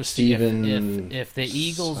coordinator. current OC, Steven if the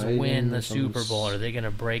Eagles Seiden win the or something. Super Bowl, are they going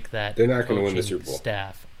to break that? They're not gonna win the coaching Super Bowl.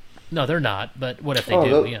 Staff. No, they're not. But what if they Oh, do?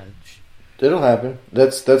 they'll- Yeah. It'll happen.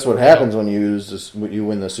 That's what happens when you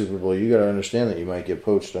win the Super Bowl. You got to understand that you might get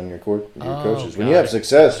poached on your Oh, coaches. When got you have it.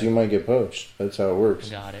 success, you might get poached. That's how it works,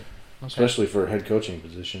 Got it. Okay. especially for a head coaching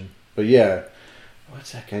position. But yeah,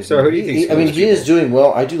 what's that guy's So name? who do you think's I mean, gonna he win the is Super doing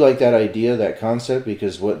well. I do like that idea, that concept,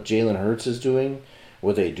 because what Jalen Hurts is doing,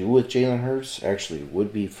 what they do with Jalen Hurts, actually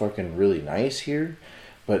would be fucking really nice here.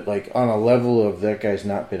 But like on a level of that guy's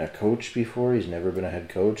not been a coach before, he's never been a head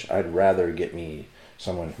coach. I'd rather get me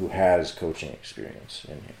someone who has coaching experience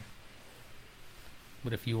in here.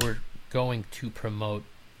 But if you were going to promote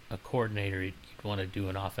a coordinator, you'd want to do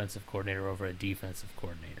an offensive coordinator over a defensive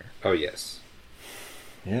coordinator. Oh, yes.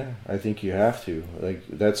 Yeah, I think you have to. Like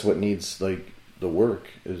that's what needs like the work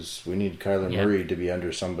is we need Kyler Yeah. Murray to be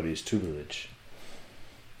under somebody's tutelage.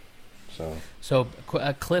 So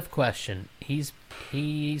A Cliff question. He's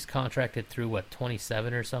contracted through what,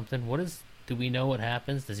 27 or something? Do we know what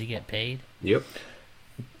happens? Does he get paid? Yep.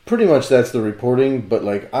 pretty much that's the reporting, but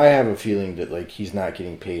like I have a feeling that like he's not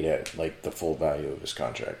getting paid at like the full value of his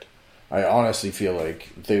contract. I honestly feel like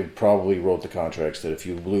they probably wrote the contracts that if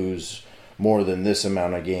you lose more than this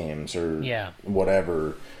amount of games or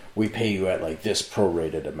whatever, we pay you at like this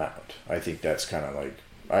prorated amount. I think that's kind of like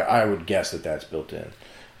I would guess that that's built in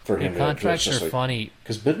for him. Contracts are like, funny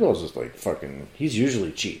because Bidwell's is like fucking. He's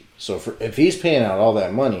usually cheap, so if he's paying out all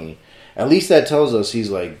that money, at least that tells us he's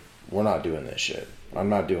like, we're not doing this shit. I'm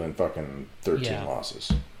not doing fucking 13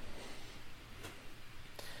 losses.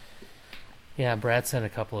 Yeah, Brad sent a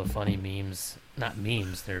couple of funny memes. Not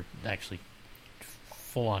memes, they're actually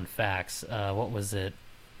full-on facts. What was it?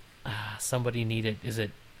 Somebody needed... Is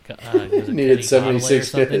it... was it Needed Kenny 76 Golladay or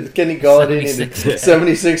something? Kenny Galladay needed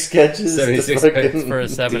 76 catches. 76 to catches fucking, For a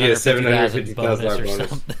 $750,000 bonus or bonus.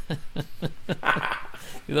 something.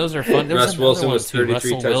 Those are fun. There Russ was Wilson another one was too. 33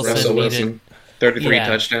 Russell touchdowns. Wilson Russell needed... Wilson, 33 Yeah.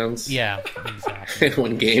 touchdowns. Yeah, exactly. In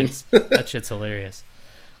one game. That shit's hilarious.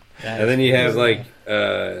 And then you have like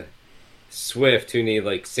Swift who need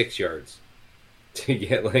like 6 yards to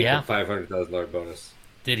get like a $500,000 bonus.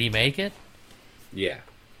 Did he make it? Yeah,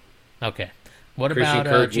 Okay. What Christian about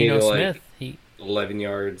Kirk Geno needed, Smith? like, 11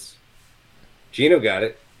 yards. Gino got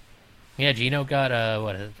it. Geno got a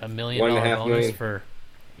 $1 million $1.5 bonus million.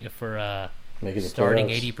 for Making the starting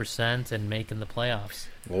playoffs. 80% and making the playoffs.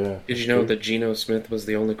 Yeah. Did you know that Geno Smith was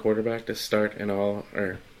the only quarterback to start in all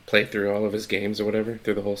or play through all of his games or whatever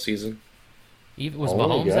through the whole season? Was Only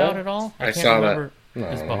Mahomes guy? out at all? I can't saw that. remember. No,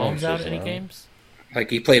 Is no, Mahomes he's out just any out. games? Like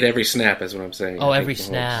he played every snap, is what I'm saying. Oh, I every think Mahomes-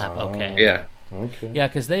 snap. Okay. Yeah. Okay. Yeah,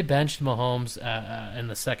 because they benched Mahomes in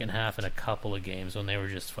the second half in a couple of games when they were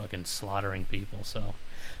just fucking slaughtering people. So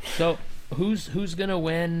who's gonna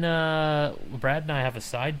win? Brad and I have a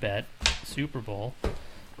side bet: Super Bowl,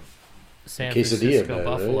 San Quesadilla Francisco, bet,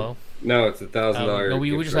 Buffalo. No, it's $1,000. No,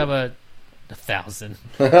 we gift just card. have a thousand.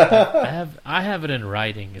 I have it in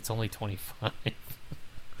writing. It's only 25.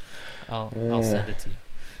 I'll send it to you.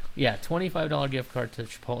 Yeah, $25 gift card to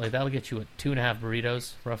Chipotle. That'll get you 2.5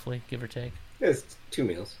 burritos, roughly, give or take. Yeah, it's 2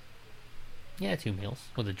 meals. Yeah, 2 meals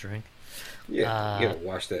with a drink. Yeah, you gotta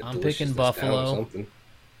wash that. I'm picking deliciousness down with Buffalo. something.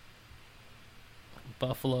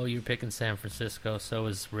 Buffalo, you're picking San Francisco. So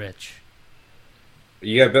is Rich.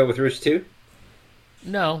 You got a bet with Rich too?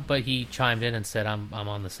 No, but he chimed in and said, "I'm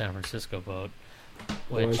on the San Francisco boat."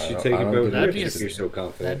 Why Which don't you I take a don't bet with think Rich that'd if be you're so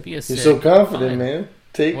confident? that'd be a You're sick. so confident, Fine. man.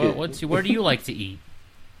 Take it. Where do you like to eat?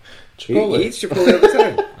 He Chipotle. eats Chipotle all the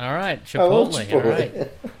time. All right, I love Chipotle. All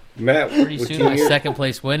right. Matt, Pretty what soon, team my you're- second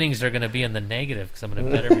place winnings are going to be in the negative because I'm going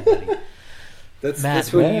to bet everybody. That's Matt,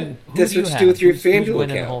 what who you. do That's you what you have? do with your Who's FanDuel winning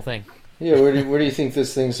the account. whole thing? Yeah, where do you think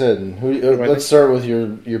this thing's heading? Let's start with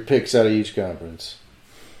your picks out of each conference.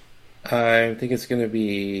 I think it's going to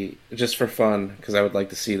be just for fun because I would like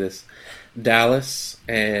to see this: Dallas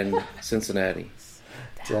and Cincinnati.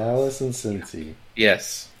 Dallas and Cincy.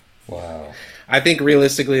 Yes, Wow. I think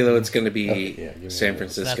realistically though it's going to Oh, be yeah, give me San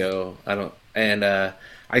those. Francisco.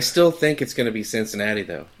 I still think it's going to be Cincinnati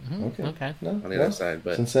though Okay. No, on the other side,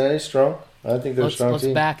 but Cincinnati's strong. I think they're a strong Let's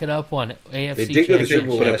team. back it up one. AFC They did go to the Super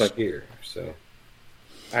Bowl Championship. last year, so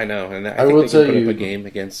I know, and I I think will they tell can put you- up a game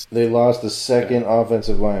against. They lost the second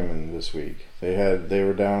offensive lineman this week. They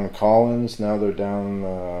were down Collins. Now they're down.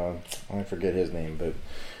 I forget his name, but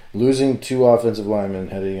losing 2 offensive linemen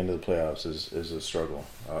heading into the playoffs is a struggle.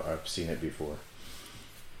 I've seen it before.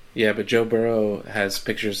 Yeah, but Joe Burrow has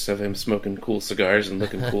pictures of him smoking cool cigars and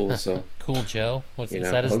looking cool. So Cool Joe. Is You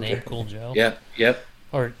know, that his okay. name? Cool Joe. yep,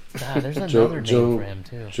 Or there's another Joe- name Joe- for him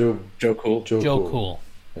too. Joe Cool. Joe Cool.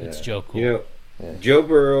 Yeah. It's Joe Cool. you know, Yeah. Joe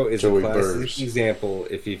Burrow is Joey a classic Burrs. example.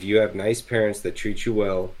 If you have nice parents that treat you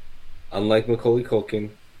well, unlike Macaulay Culkin,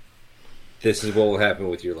 this is what will happen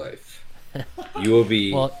with your life. You will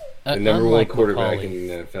be Well, the number one unlike quarterback Macaulay. in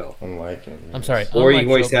the NFL, Unlike him. I'm sorry. or you unlike can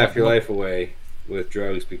waste Joe- half your life away with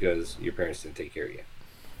drugs because your parents didn't take care of you.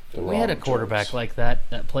 The We had a wrong quarterback choice. like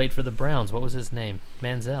that played for the Browns. What was his name?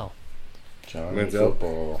 Manziel. Johnny Manziel.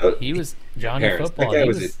 Football. Oh, He was Johnny Parents. Football. That guy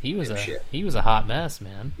He was was a dipshit. he was a hot mess,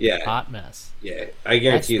 man. Yeah. Hot mess. yeah, I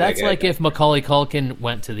guarantee That's that guy. like if Macaulay Culkin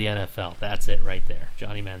went to the NFL. That's it right there.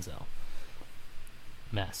 Johnny Manziel.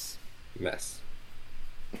 Mess. mess.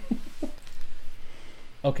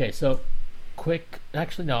 Okay, so quick.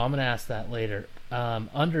 Actually, no. I'm going to ask that later.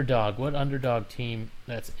 Underdog. What underdog team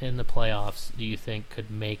that's in the playoffs do you think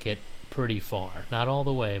could make it pretty far? Not all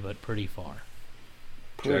the way, but pretty far.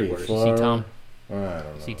 Pretty Jaguars. far. See Tom? I don't know.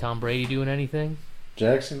 See Tom Brady doing anything?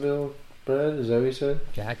 Jacksonville, Brad? Is that what you said?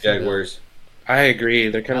 Jacksonville. Jaguars. I agree.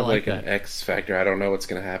 They're kind I of like like an that. X factor. I don't know what's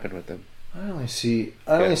going to happen with them. I only see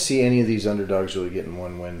any of these underdogs really getting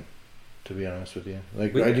one win. To be honest with you,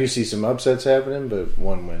 like We- I do see some upsets happening, but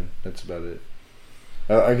one win. That's about it.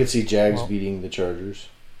 I could see Jags Well- beating the Chargers.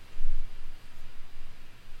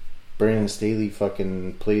 Brandon Staley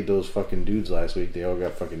fucking played those fucking dudes last week. They all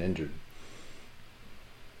got fucking injured.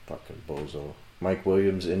 Fucking bozo. Mike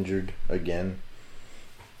Williams injured again.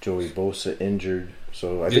 Joey Bosa injured.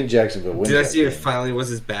 So I think Jacksonville wins. Did I that see it game. finally was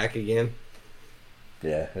his back again?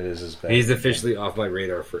 Yeah, it is his back. He's officially off my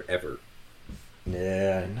radar forever.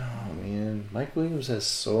 Yeah, I know, man. Mike Williams has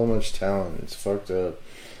so much talent. It's fucked up.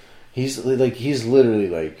 He's literally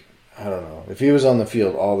like, I don't know. If he was on the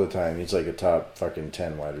field all the time, he's like a top fucking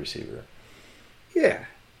 10 wide receiver. Yeah,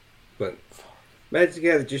 but Matt's the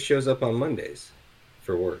guy that just shows up on Mondays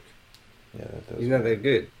for work. Yeah, He's not that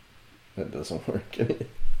good. That doesn't work.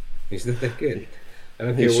 He's not that good. I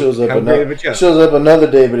don't He care shows how up great of a job. shows up another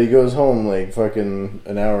day, but he goes home like fucking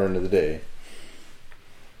an hour into the day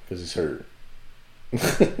because he's hurt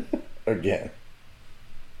again.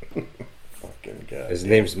 Fucking guy. His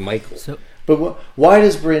name's Michael. So But why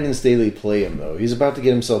does Brandon Staley play him though? He's about to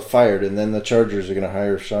get himself fired, and then the Chargers are going to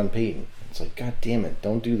hire Sean Payton. It's like, God damn it!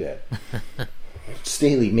 Don't do that.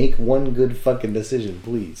 Staley, make one good fucking decision,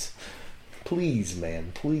 please. Please,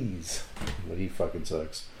 man, please. But he fucking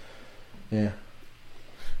sucks. Yeah.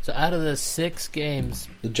 out of the 6 games,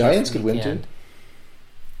 The Giants this could win too. weekend-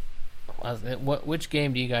 Which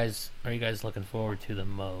game are you guys looking forward to the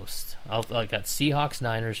most? I got Seahawks,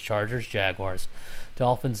 Niners, Chargers, Jaguars,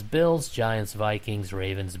 Dolphins, Bills, Giants, Vikings,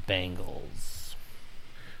 Ravens, Bengals.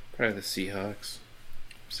 Probably the Seahawks,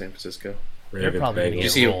 San Francisco. They're probably going to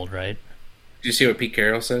get rolled, right? Did you see what Pete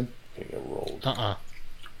Carroll said? They get rolled.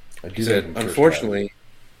 He said, unfortunately,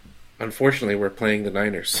 we're playing the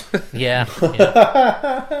Niners. Yeah.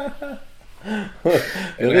 That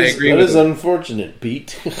is unfortunate,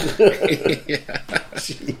 Pete.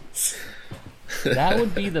 Jeez. That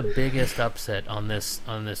would be the biggest upset in this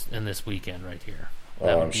weekend right here.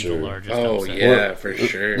 That would be the largest upset. Yeah, for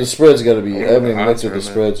sure. The spread's got to be. I haven't looked at the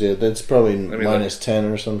spreads yet. That's probably minus 10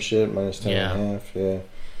 or some shit. Minus 10 and a half. Yeah.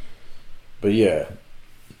 But yeah,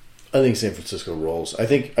 I think San Francisco rolls. I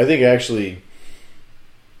think actually.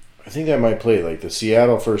 I think I might play like the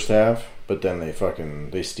Seattle first half, but then they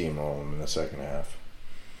steamroll them in the second half.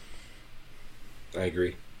 I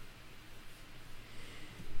agree.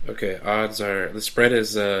 Okay, odds are the spread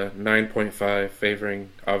is 9.5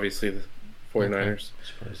 favoring obviously the 49ers.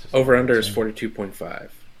 Okay. Over under is 42.5.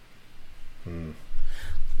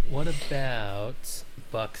 What about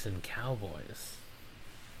Bucks and Cowboys?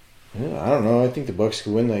 Yeah, I don't know. I think the Bucks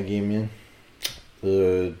could win that game, man.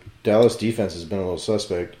 The Dallas defense has been a little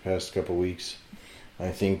suspect the past couple weeks.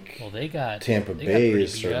 I think they got Tampa Bay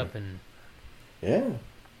is beat up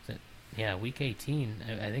week 18.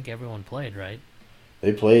 I think everyone played, right?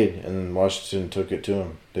 They played, and Washington took it to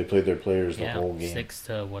them. They played their players the whole game. 6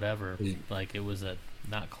 to whatever. Like, it was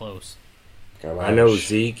not close. I know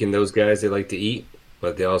Zeke and those guys, they like to eat,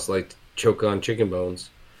 but they also like to choke on chicken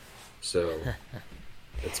bones. So,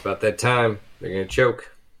 it's about that time. They're going to choke.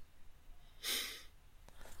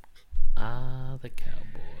 The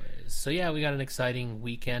Cowboys. So, yeah, we got an exciting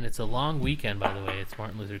weekend. It's a long weekend, by the way. It's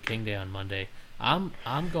Martin Luther King Day on Monday. I'm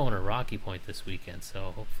going to Rocky Point this weekend,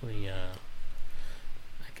 so hopefully I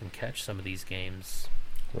can catch some of these games.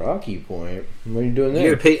 Rocky Point? What are you doing there?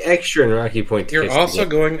 You got to pay extra in Rocky Point. You're also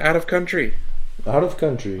going out of country. Out of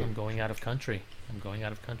country? I'm going out of country.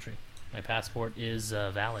 My passport is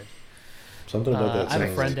valid. Something about that. I have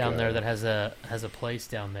a friend down there that has a place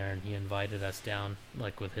down there, and he invited us down,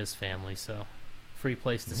 like with his family. So, free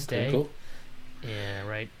place to stay. Cool. Yeah,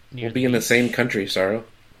 right near. We'll be in the same country, Sorrow.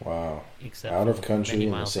 Wow. Except out of country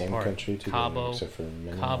in the same apart. country together, Cabo, except for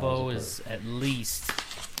many Cabo is at least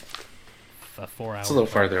a 4 hour. It's a little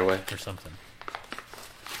farther away or something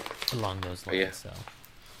along those lines. Yeah. So,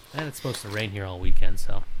 and it's supposed to rain here all weekend,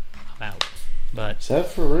 so I'm out. But is that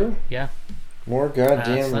for real? Yeah. More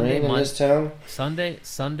goddamn rain in this town?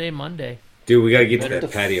 Sunday, Monday. Dude, we gotta get to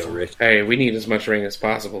that patio, Rich. Hey, we need as much rain as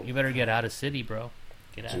possible. You better get out of city, bro.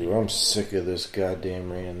 Get out. Dude, I'm sick of this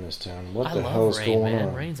goddamn rain in this town. What the hell hell is going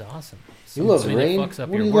on? Rain's awesome. You love rain? What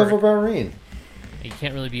do you love about rain? You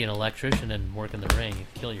can't really be an electrician and work in the rain. You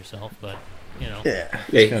kill yourself, but, you know. Yeah,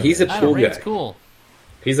 he's a pool guy. Rain's cool.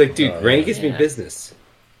 He's like, dude, rain gives me business.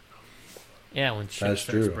 Yeah, when shit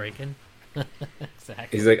starts breaking. Exactly.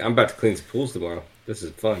 He's like, I'm about to clean some pools tomorrow. This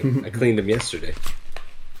is fun. I cleaned them yesterday.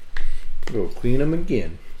 Go clean them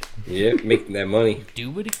again. Yeah, making that money.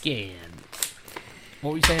 Do it again.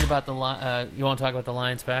 What were you saying about the you want to talk about the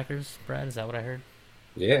Lions Packers, Brad? Is that what I heard?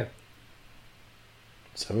 Yeah.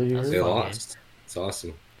 So you heard? They lost. It's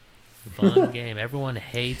awesome. Fun game. Everyone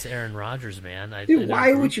hates Aaron Rodgers, man. Dude,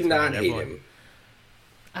 why would you not hate him?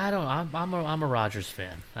 I don't. I'm a Rodgers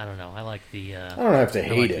fan. I don't know. I like the. I don't have to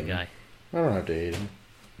hate him. Guy. I don't have to hate him.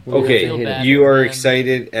 Okay, you are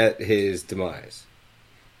excited at his demise.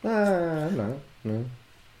 No.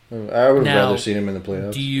 I would have rather seen him in the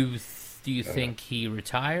playoffs. Do you think he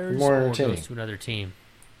retires or goes to another team?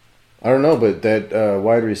 I don't know, but that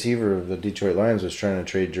wide receiver of the Detroit Lions was trying to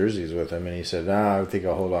trade jerseys with him, and he said, I think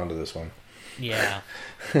I'll hold on to this one. Yeah.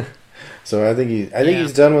 So I think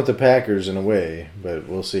he's done with the Packers in a way, but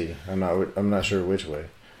we'll see. I'm not sure which way.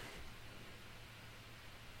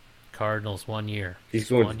 Cardinals 1 year. He's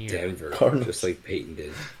going to Denver, Cardinals. Just like Peyton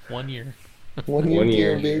did. 1 year. 1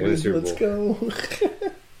 year, baby. Let's go.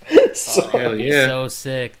 Hell yeah. So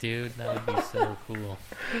sick, dude. That would be so cool.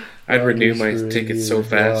 I'd renew my tickets so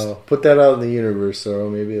fast. Wow. Put that out in the universe, so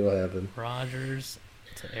maybe it'll happen. Rodgers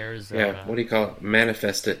to Arizona. Yeah, what do you call it?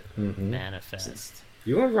 Manifest it. Mm-hmm. Manifest.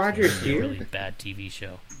 You want Rodgers here? A really bad TV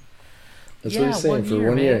show. That's what he's saying, for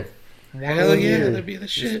 1 year. Hell yeah, that'd be the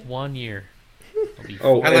shit. Just 1 year. I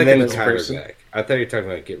like him as a person. Back. I thought you were talking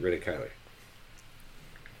about get rid of Kyler.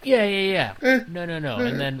 Yeah. No.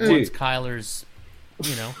 And then once Kyler's,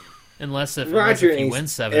 unless if he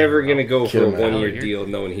wins 7, ever going to go for a 1 year deal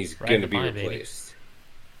knowing he's going to be replaced.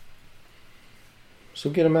 So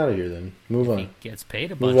get him out of here then. Move on. He gets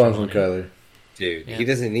paid a bunch of money. Move on from Kyler. Dude, he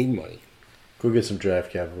doesn't need money. Go get some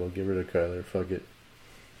draft capital. Get rid of Kyler. Fuck it.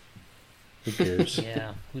 Who cares?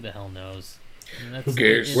 Yeah, who the hell knows? I mean, Who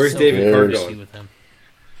cares? it's Where's so David Carr weird to going? see with him.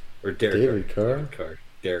 Or Derek David Carr?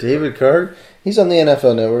 David Carr? He's on the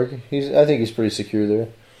NFL Network. I think he's pretty secure there.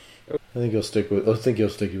 I think he'll stick with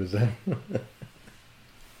them.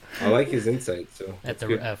 I like his insight. So At that's the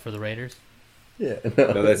good. For the Raiders. Yeah.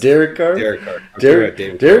 No, that's Derek Carr. Derek Carr. I'm talking about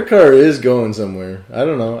David Derek Carr is going somewhere. I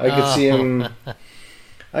don't know. I could see him. Oh.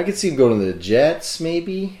 I could see him going to the Jets,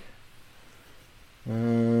 maybe.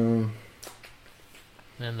 And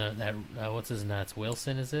that what's his nuts?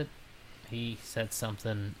 Wilson, is it? He said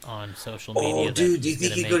something on social media. Oh, dude, do you he's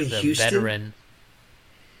think gonna he'd go make to the Houston? Veteran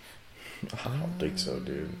I don't think so,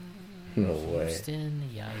 dude. No way. Houston,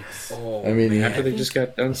 yikes! Oh, I mean, After they just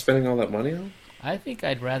got done spending all that money on? I think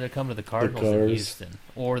I'd rather come to the Cardinals than Cars. Houston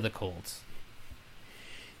or the Colts.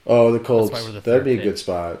 Oh, the Colts. why we're the That'd third be a pick. good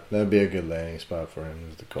spot. That'd be a good landing spot for him.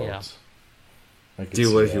 Is the Colts. I could dude,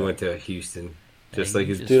 see what if he that. went to Houston? Just And like he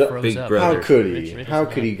his just Dude, froze big up. brother. How could he? Rich How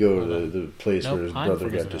is could he not- go hold to on. the place Nope, where his I'm brother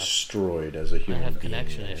frozen got up. destroyed as a I human have being?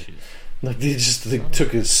 connection issues. Like they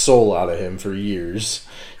took his soul out of him for years.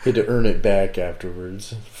 He had to earn it back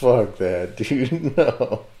afterwards. Fuck that, dude.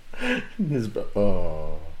 No.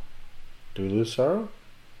 Oh. Do we lose Sorrow?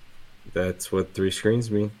 That's what 3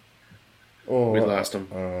 screens mean. Oh, We lost him.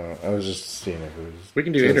 I was just seeing if it was. We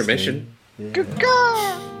can do just intermission. me.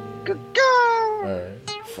 Yeah. Alright,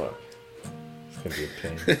 fuck. It's gonna be a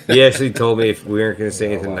pain. He actually told me if we weren't going to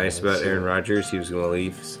say anything nice about Aaron Rodgers, he was going to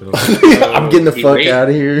leave. So I'm getting the He fuck raged. out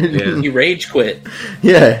of here. Yeah. He rage quit.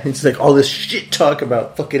 Yeah, it's like all this shit talk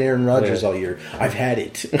about fucking Aaron Rodgers Yeah. all year. I've had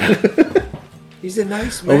it. he's a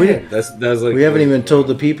nice Oh, man. we- That's like We haven't even told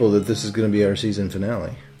the people that this is going to be our season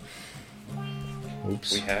finale.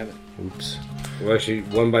 Oops. We have it. Oops. Well, actually,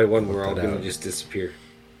 one by one, we're all that going out. to just disappear.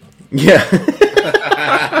 Yeah.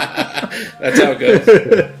 That's how it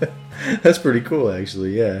goes. That's pretty cool,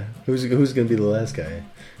 actually. Yeah. Who's going to be the last guy?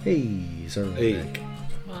 Hey, sorry. Hey. Back.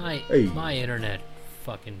 My my internet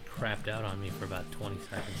fucking crapped out on me for about 20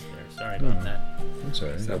 seconds there. Sorry about that. I'm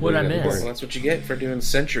sorry. Stop What'd I looking at the miss? Well, board. that's what you get for doing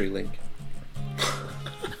CenturyLink.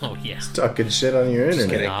 Oh yeah, Talking shit on your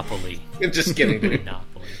internet. Monopoly. Just kidding.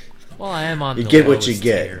 Monopoly. Well, I am on. You the get what you lowest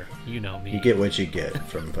get. tier. You know me. You get what you get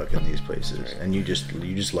from fucking these places, and you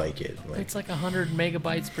just like it. Like, It's like 100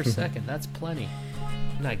 megabytes per second. That's plenty.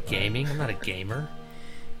 I'm not gaming. I'm not a gamer.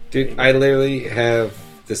 Dude, I literally have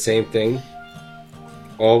the same thing.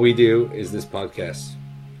 All we do is this podcast.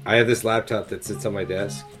 I have this laptop that sits on my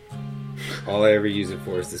desk. All I ever use it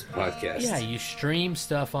for is this podcast. Yeah, you stream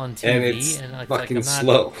stuff on TV, and it's like, fucking I'm not,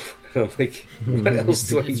 slow. I'm like, what else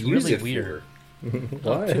do I It's use really it weird.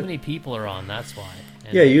 why? Too many people are on. That's why.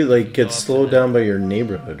 And Yeah, you go like get up to slowed them. down by your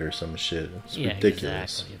neighborhood or some shit. It's Yeah,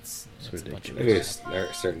 ridiculous. exactly. It's It's a bunch of ridiculous. I'm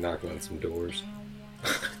gonna start knocking on some doors.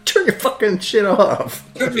 Turn your fucking shit off.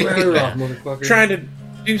 Turn the router off, motherfucker. Trying to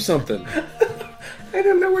do something. I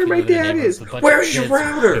don't know where my People in the dad neighborhood is. with a bunch Where of is your kids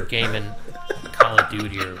router? Gaming Call of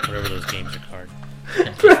Duty or whatever those games are called.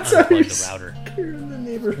 And That's just how unplug you the router. You're in the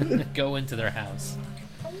neighborhood. Go into their house.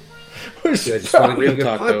 Where's Yeah, I just wanna Real Good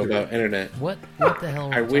talk though podcast. about internet. What the hell?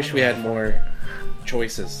 I are we wish talking we had about? more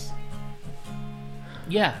choices.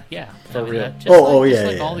 Yeah. For real. Just Oh, like, yeah, just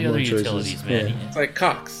like yeah, all the more other choices. utilities, man. Yeah. It's like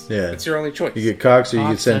Cox. Yeah. It's your only choice. You get Cox or you get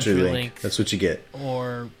Cox, CenturyLink. CenturyLink. That's what you get.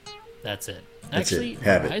 Or that's it. That's it. Actually,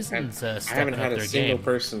 Have it. Verizon's I stepping haven't up had a their single game.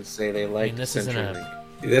 person say they like this isn't a- CenturyLink.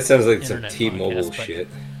 Dude, that sounds like some Internet T-Mobile podcast, but- shit.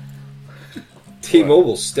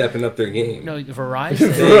 T-Mobile's stepping up their game. No,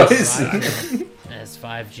 Verizon, Verizon. Verizon has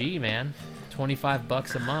 5G, man.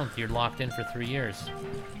 $25 a month. You're locked in for 3 years.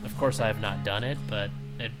 Of course, I have not done it, but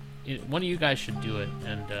one of you guys should do it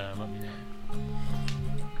and let me know.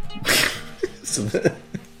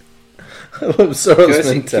 I love Sorrow's Can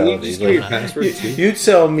you mentality. just give me your Like, password too? you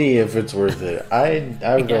tell me if it's worth it. I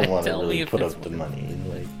don't want to tell me really if put it's up the worth money.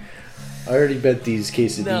 Like, I already bet these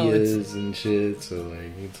quesadillas it's- and shit. So like,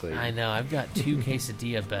 it's like I know. I've got 2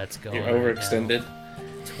 quesadilla bets going. You're right now. overextended.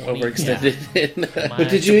 20 Overextended. My- But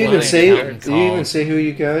did you my even say? accountant Did you even called. say who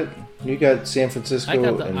you got? You got San Francisco, I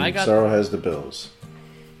and got- Sorrow has the Bills.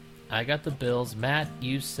 I got the Bills. Matt,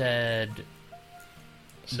 you said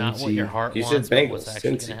not what Cincy- your heart You wants, said but what's Bengals.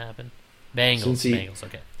 actually Cincy. going to happen. Bengals. Cincy. Bengals.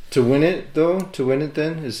 Okay. To win it though, to win it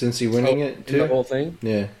then is Cincy winning it In too. the whole thing?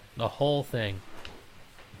 Yeah. The whole thing.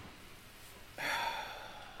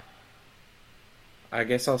 I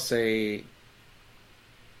guess I'll say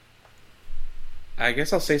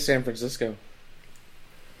San Francisco.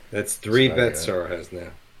 That's 3 Sorry, bets guy. Sorrow has now.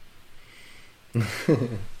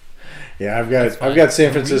 Yeah, I've That's got fine. I've got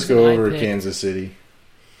San The reason Francisco I over picked- Kansas City.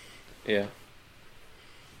 Yeah.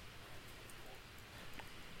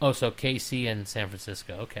 Oh, so KC and San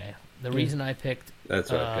Francisco. Okay. The reason I picked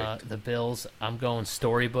That's what I picked. the Bills, I'm going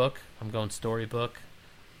storybook.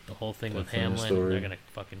 The whole thing with Definitely a Hamlin. story. They're going to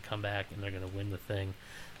fucking come back and they're going to win the thing.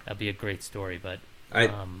 That'd be a great story. But I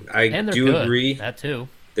and they're do good. agree. That too.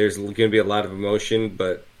 There's going to be a lot of emotion,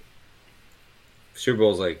 but Super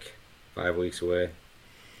Bowl's like 5 weeks away.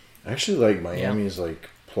 I actually like Miami's like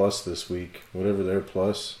plus this week. Whatever their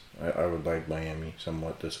plus, I would like Miami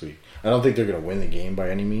somewhat this week. I don't think they're going to win the game by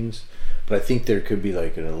any means, but I think there could be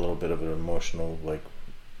like a little bit of an emotional like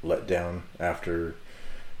letdown after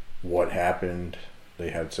what happened. They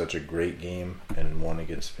had such a great game and won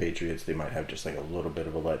against the Patriots. They might have just like a little bit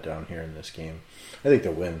of a letdown here in this game. I think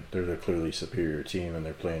they'll win. They're the clearly superior team, and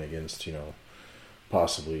they're playing against,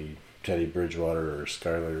 possibly Teddy Bridgewater or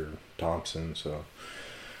Skylar Thompson. So,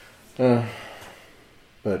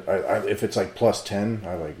 but I if it's like plus 10,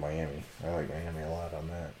 I like Miami. I like Miami a lot on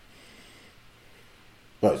that.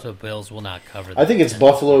 But So Bills will not cover. I think it's that.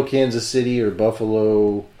 Buffalo, Kansas City, or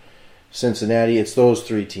Buffalo, Cincinnati. It's those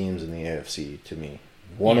three teams in the AFC to me.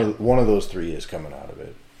 One of those three is coming out of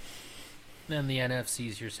it. Then the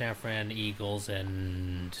NFC's your San Fran Eagles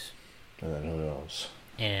and then who knows?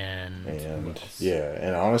 who And else? yeah,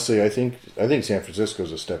 and honestly, I think San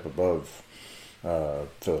Francisco's a step above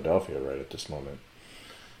Philadelphia right at this moment.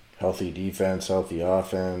 Healthy defense, healthy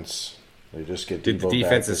offense. They just get Dude, the Debo defense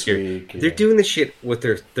back is this scary. week. They're doing the shit with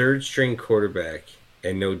their third string quarterback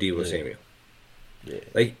and no Deebo Samuel. Yeah.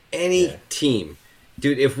 Like any team.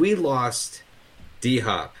 Dude, if we lost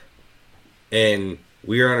D-Hop and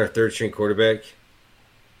we are on our third string quarterback,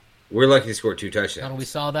 we're lucky to score 2 touchdowns. And we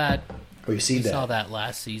saw that. We see saw that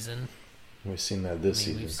last season. We've seen that this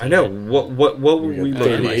I mean, we've season. I know. What were we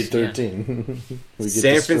looking like? 38-13. We get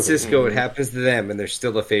San the Francisco, it happens to them, and they're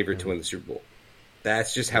still a favorite to win the Super Bowl.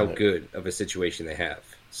 That's just how Yeah. good of a situation they have.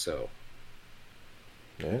 So,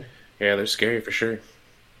 Yeah. Yeah, they're scary for sure.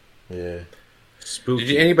 Yeah. spooky.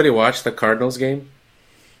 Did anybody watch the Cardinals game?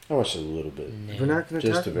 I watched a little bit. No, We're not going to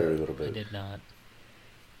Just talk a very about it. little I bit. did not.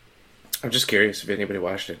 I'm just curious if anybody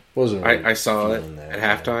watched it. Wasn't really I saw it feeling that,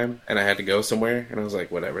 at halftime, and I had to go somewhere, and I was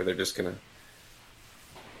like, whatever, they're just gonna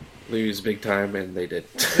lose big time, and they did.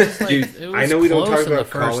 Like, Dude, it was I know we don't close talk in the about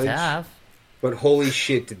first college. half. But holy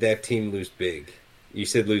shit, did that team lose big? You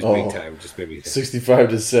said lose Oh. big time. Just made me think.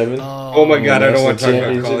 65-7. Oh my god, I don't want to talk about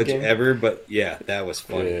Championship college game? ever, but yeah, that was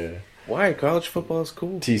funny. Yeah. Why? College football is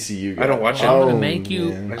cool. TCU. I don't watch it. I'm Oh, gonna make you.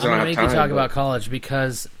 man. I'm I don't gonna have make you time, talk but- about college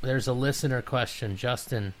because there's a listener question.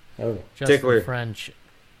 Justin Oh, Tickler. French,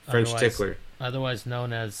 French otherwise- tickler. otherwise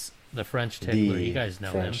known as the French Tickler. You guys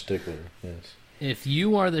know French him. tickler. Yes. If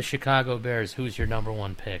you are the Chicago Bears, who's your number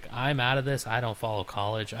one pick? I'm out of this. I don't follow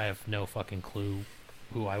college. I have no fucking clue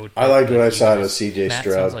who I would pick. I liked what but I you saw out of guys- C.J. Matt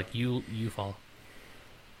Stroud. sounds like you follow.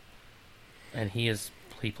 And he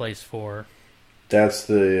plays for That's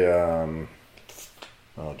the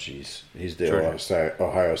oh jeez, he's the Georgia.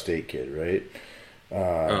 Ohio State kid, right?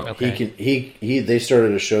 Okay. He they started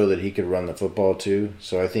to show that he could run the football too.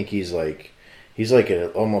 So I think he's like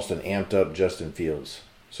almost an amped up Justin Fields.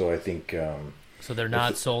 So I think So they're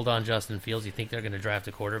not sold on Justin Fields. You think they're going to draft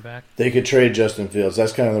a quarterback? they could trade Justin Fields.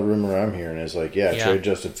 That's kind of the rumor I'm hearing is like, yeah, Yeah. trade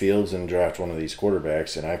Justin Fields and draft one of these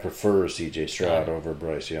quarterbacks. And I prefer C.J. Stroud over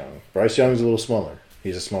Bryce Young. Bryce Young's a little smaller.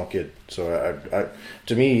 He's a small kid. So I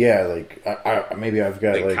to me, yeah, like I maybe I've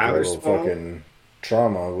got Like like a Kyler little small? fucking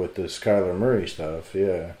trauma with this Kyler Murray stuff.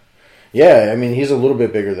 Yeah, yeah. I mean, he's a little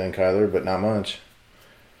bit bigger than Kyler, but not much.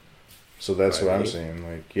 So that's what I'm 5'8"? saying.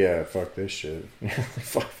 Like, yeah, fuck this shit.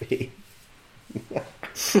 5'8".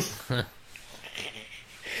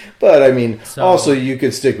 But I mean, So- also you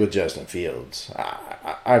could stick with Justin Fields.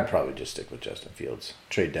 I'd probably just stick with Justin Fields.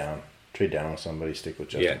 Trade down with somebody. Stick with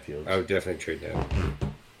Justin Yeah, Fields. I would definitely trade down.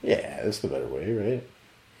 Yeah, that's the better way, right?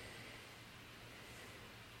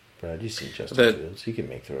 Brad, you've seen Justin The- Fields. He can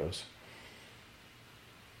make throws.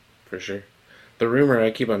 For sure. The rumor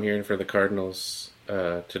I keep on hearing for the Cardinals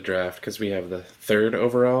to draft, because we have the third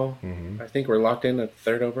overall, I think we're locked in at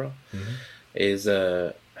third overall, is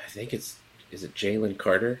I think is it Jalen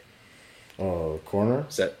Carter? Oh, corner?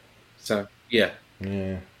 Is that so? Yeah,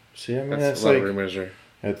 Yeah. See, I mean, that's that's a lot of like rumors are.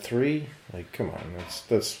 at 3. Like, come on,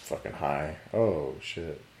 that's fucking high. Oh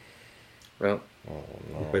shit. Well, Oh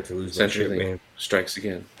no. About to lose my shit, CenturyLink man. strikes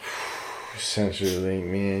again. CenturyLink,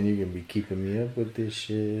 man, you can be keeping me up with this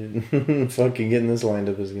shit. Fucking getting this lined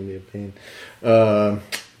up is gonna be a pain. Oh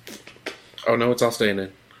no, it's all staying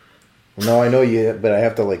in. No, I know you, but I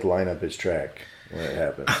have to like line up his track when it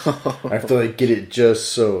happens. I have to like get it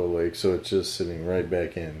just so it's just sitting right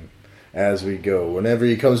back in as we go. Whenever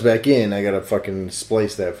he comes back in, I gotta fucking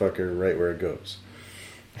splice that fucker right where it goes.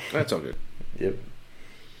 That's all good. Yep.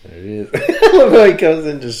 There it is. I love how he comes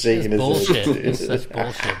in just shaking It's his bullshit. head. It's such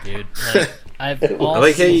bullshit, dude. Like, I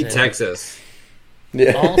like how you text us.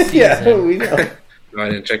 Yeah, all yeah, season. we know. No, I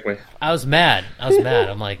didn't check my. I was mad.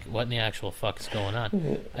 I'm like, what in the actual fuck is going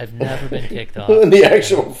on? I've never been kicked off. The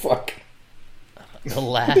actual fuck. The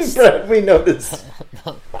last Brad, we noticed.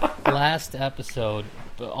 last episode,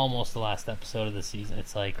 but almost the last episode of the season.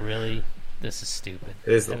 It's like, really, this is stupid.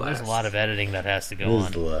 It is the There's last. a lot of editing that has to go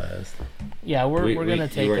on. last. Yeah, we're We- gonna you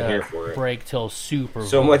take weren't here a for it. break till Super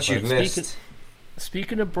So Bowl, much but you've missed.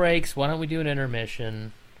 Speaking of breaks, why don't we do an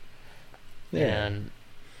intermission? Yeah. And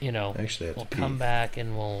we'll Actually, I have to pee. come back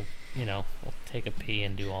and we'll take a pee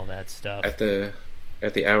and do all that stuff. At the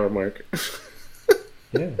hour mark.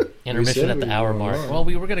 Yeah. Intermission at the hour mark. Well,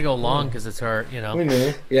 we were gonna go long because it's our We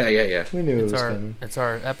knew. Yeah. We knew it it's was our coming. it's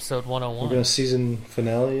our episode We're 101. going to season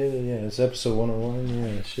finale it? Yeah, it's episode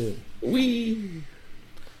 101. Yeah, shit. Wee.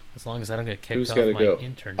 As long as I don't get kicked Who's off gotta my go?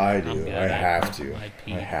 internet, I I'm do. good. I have to. I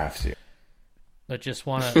pee. I have to. But just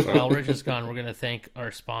want to, while Rich is gone, we're going to thank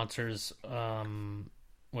our sponsors.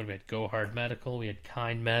 What did we had? Go Hard Medical. We had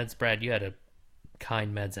Kind Meds. Brad, you had a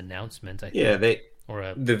Kind Meds announcement, I think. Yeah,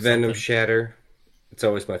 The Venom Shatter. It's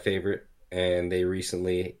always my favorite, and they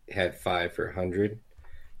recently had 5 for $100,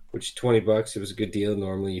 which is $20. It was a good deal.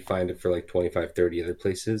 Normally, you find it for like 25, 30 other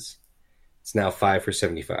places. It's now 5 for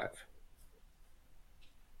 $75.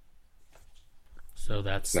 So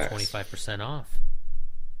that's Nice. 25% off.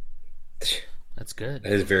 That's good.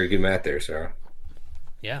 That is very good math there, Sarah.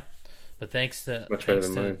 Yeah. But thanks to Much better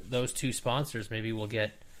than to mine. those two sponsors, maybe we'll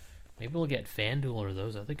get FanDuel or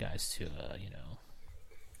those other guys to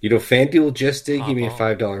FanDuel just did give me a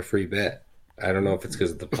Uh-huh. $5 free bet. I don't know if it's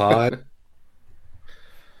because of the pod.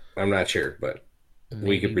 I'm not sure, but we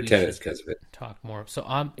maybe could pretend should it's because of it. talk more. So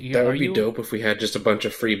That would be dope if we had just a bunch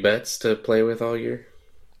of free bets to play with all year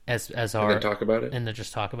as and our then talk about it. and then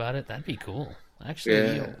just talk about it. That'd be cool. Actually,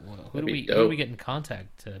 Yeah, who that'd do be we dope. get in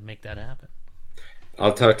contact to make that happen?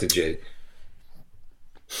 I'll talk to Jade.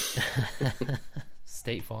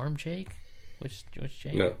 State Farm, Jake? Which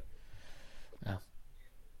Jake? No. Oh.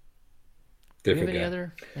 Do you have Different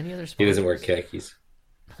guy. any other sponsors? He doesn't wear khakis.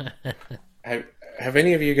 Have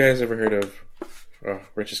any of you guys ever heard of? Oh,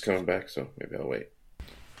 Rich is coming back, so maybe I'll wait.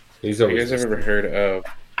 He's Have you always guys ever heard of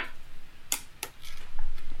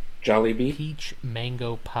Jollibee? Peach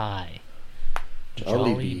mango pie.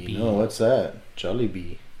 Jollibee. No, what's that?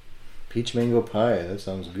 Jollibee. Peach mango pie. That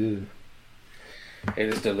sounds good. It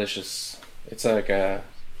is delicious. It's like a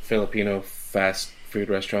Filipino fast food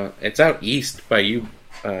restaurant. It's out east by you.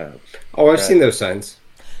 Oh, I've seen those signs.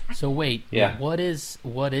 So wait, Yeah. what is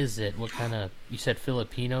it? What kind of? You said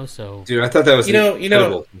Filipino, so Dude, I thought that was You know-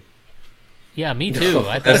 edible. yeah, me too.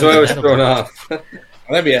 I thought That's it why I was edible. thrown off.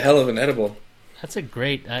 That'd be a hell of an edible. That's a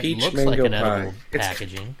great. It Peach looks like mango an pie. edible It's-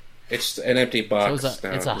 packaging. It's an empty So box. it's a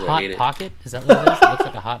now, 'cause I hot ate it. pocket. Is that what it is? It looks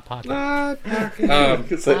like a hot pocket.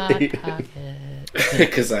 It's like, Hot pocket.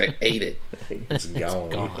 Because I ate it. it's gone.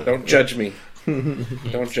 gone. Don't judge me.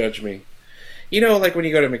 Don't judge me. You know, like when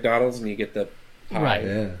you go to McDonald's and you get the pie Right.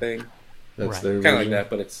 Yeah. thing? That's Right. their Kind of like version. that,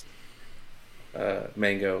 but it's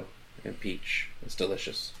mango and peach. It's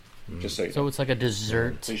delicious. Just so you know. So it's like a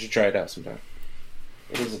dessert. So you should try it out sometime.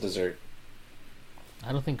 It is a dessert.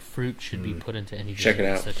 I don't think fruit should be put into any. Check it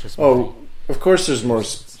desserts. out. That's just Oh, of course there's more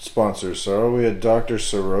sponsors. So we had Dr.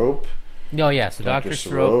 Syrup. no, yeah. So Dr.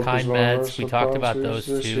 Stroke, Kind is one of our Meds. We talked about those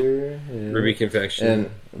sponsors this two. year. Yeah. Ruby Confection. And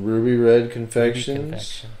Ruby Red Ruby Confections.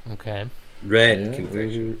 Confection. Okay. Red Yeah,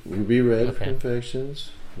 Confection. Ruby Red Okay. Confections.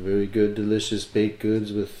 Very good, delicious baked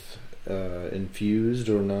goods with infused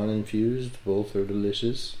or non-infused. Both are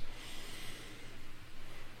delicious.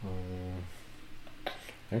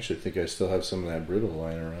 I actually think I still have some of that brittle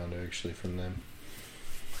lying around actually from them.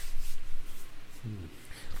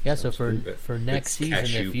 Yeah, so for good. next It's season,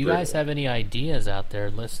 cashew if you guys brittle. have any ideas out there,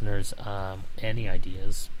 listeners, any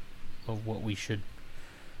ideas of what we should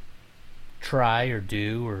try or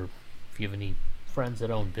do, or if you have any friends that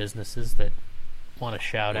own businesses that want to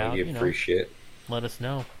shout out, Get free shit. let us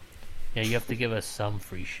know. Yeah, you have to give us some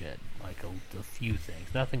free shit, like a few things,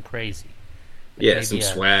 nothing crazy. Like Yeah, maybe some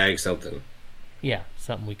swag, something. Yeah,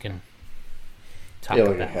 something we can talk Yeah,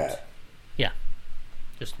 like about. a hat. Yeah,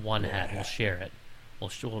 just one hat. We'll share it. We'll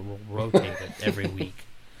rotate it every week.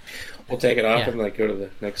 We'll take it off Yeah. and like go to the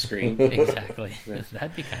next screen. Exactly.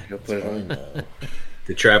 That'd be kind You'll of put it I on. know.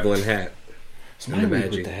 The traveling hat. It's And my the week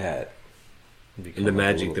magic. with the hat. And the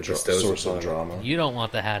magic that bestows source of upon it. drama. You don't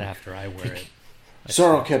want the hat after I wear it.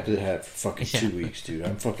 Sorrel kept the hat for fucking Yeah. 2 weeks, dude.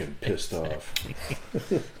 I'm fucking pissed off.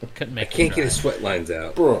 Couldn't I make can't it get dry. his sweat lines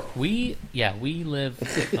out. Bro. We live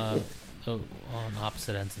on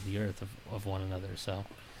opposite ends of the earth of one another. So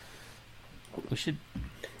We should.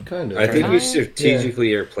 Kind of. I think we Kind-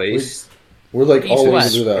 strategically are placed. We're like all over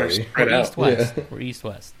East-west. the We're valley. spread We're out. east-west. Yeah. We're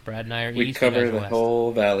east-west. Brad and I are We east. you cover guys are the west.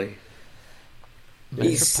 whole valley.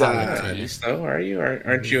 East side. Metropolitan. East, though, are you?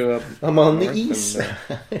 Aren't you up? I'm on the north east and,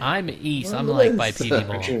 side. I'm east. I'm Well, like by that's- PB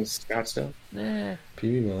Aren't you Mall. in Scottsdale? Eh,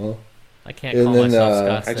 PB Mall. I can't And call then,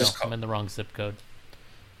 myself Scottsdale. I just call- I'm in the wrong zip code.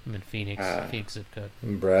 I'm in Phoenix. Phoenix zip code.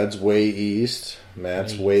 And Brad's way east.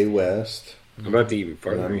 Matt's Way way west. I'm about to even And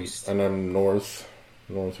farther I'm, east. and I'm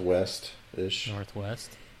northwest-ish.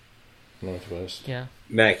 Northwest. Northwest. Yeah.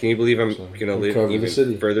 Matt, can you believe I'm So, gonna we live cover the even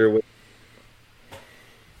city. further away?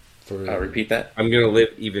 For, Repeat that. I'm gonna live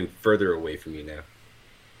even further away from you now.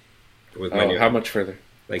 With my Oh, new how much further?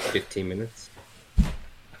 like 15 minutes.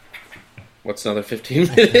 What's another 15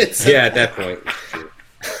 minutes? Yeah, at that point,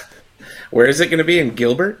 Where is it going to be? In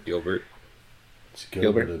Gilbert? Gilbert, It's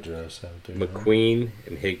Gilbert Gilbert. address out there. McQueen,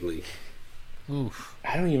 and Higley. Oof.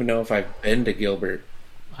 I don't even know if I've been to Gilbert.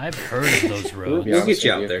 I've heard of those We'll, roads. be we'll honest get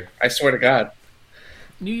you with out there. I swear to God.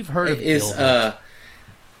 You've heard of Is Gilbert.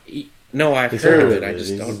 no, I've He's heard of heard it. I of it.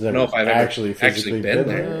 just He's don't never know if I've actually actually physically been been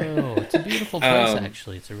there. Oh, it's a beautiful place, Um,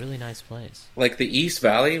 actually. It's a really nice place. Like the East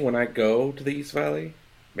Valley, when I go to the East Valley,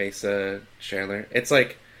 Mesa, Chandler, it's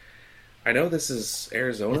like I know this is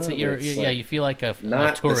Arizona. It's a, but you're, it's yeah, like- you feel like a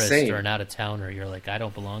not the tourist same. or an out of towner. You're like, I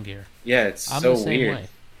don't belong here. yeah, it's I'm so the same weird. way.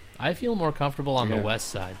 I feel more comfortable on Yeah. the west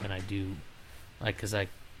side than I do, like, because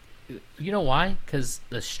you know why? Because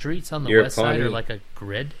the streets on the You're west side Pawnee. are like a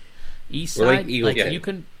grid. East We're like side, Eagle like Gate.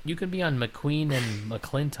 you can be on McQueen and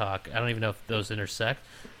McClintock. I don't even know if those intersect.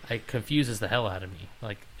 It confuses the hell out of me.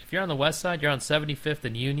 Like, if you're on the west side, you're on 75th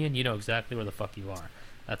and Union. You know exactly where the fuck you are.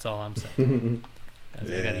 That's all I'm saying. I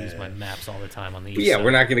gotta use my maps all the time on the east But yeah, side.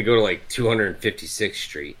 we're not gonna go to like 256th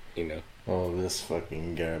Street. You know, Oh, this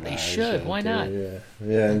fucking garbage. They should, out why there, not? Yeah,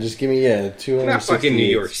 yeah, and just give me 200. not fucking New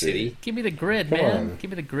York City. Give me the grid, Come man. on.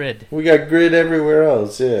 Give me the grid. We got grid everywhere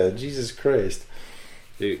else. Yeah, Jesus Christ.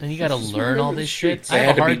 Dude. And you got to learn all this shit. Streets. I They have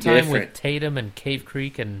had a to be hard time different. with Tatum and Cave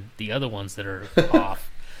Creek and the other ones that are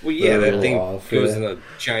off. Well, yeah, They're that thing off, goes yeah. in a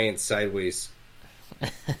giant sideways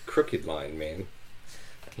crooked line, man.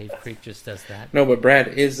 Cave Creek just does that. No, but Brad,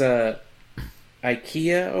 is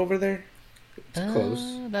IKEA over there? close.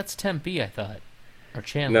 That's Tempe, I thought, or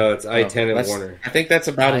Chandler. No, it's I-10 and that's- Warner. I think that's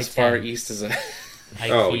about as far I-10. east as IKEA.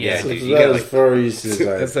 Oh, yeah, So dude, it's you about got as like- far east as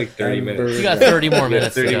That's like 30 minutes. You got 30 more Yeah,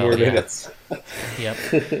 minutes. 30 to go, more yeah. minutes. Yep.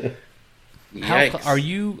 How, Yikes.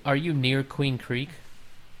 are you near Queen Creek?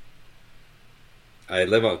 I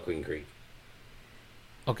live on Queen Creek.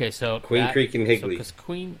 Okay, so Queen Creek and Higley. Because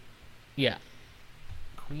Queen Creek.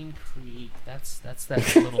 That's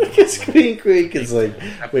that little. Queen Creek is like,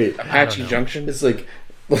 wait, Apache know. Junction? it's like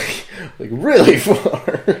really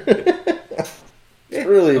far. It's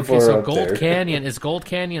really Okay, far so up Gold there. Canyon is Gold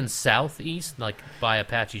Canyon southeast, like by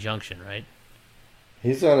Apache Junction, right?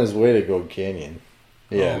 He's on his way to Gold Canyon.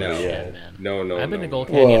 Yeah, Oh, no. yeah. shit, man. No, I've been no, to Gold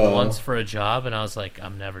no. Canyon Whoa. once for a job, and I was like,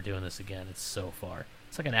 I'm never doing this again. It's so far.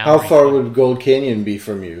 It's like an hour. How far each way. would Gold Canyon be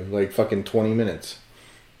from you? Like fucking 20 minutes.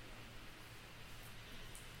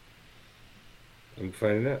 I'm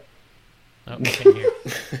finding out. Oh, okay,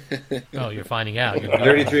 here. Oh, you're finding out. You're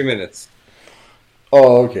 33 minutes.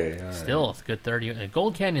 Oh, okay. All right. Still, it's a good 30.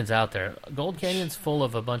 Gold Canyon's out there. Gold Canyon's full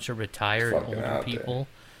of a bunch of retired Fucking older out people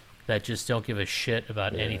that just don't give a shit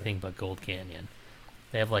about anything but Gold Canyon.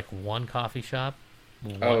 They have like one coffee shop,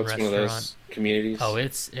 one Oh, it's restaurant. one of those communities. Oh,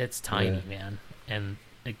 it's tiny, man, and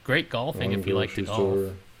great golfing One if you like to grocery golf.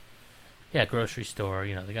 store. Yeah, grocery store.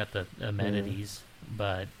 You know, they got the amenities,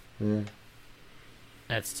 but Yeah.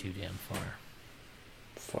 that's too damn far.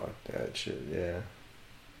 Fuck that shit, yeah.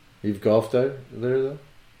 You've golfed out there, though?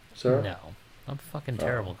 Sarah? No, I'm a fucking Oh,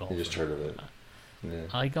 terrible golfer. You just heard of it. Yeah.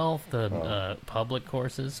 I golf the Oh. public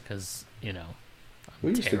courses because I'm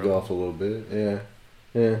We used terrible. to golf a little bit, yeah.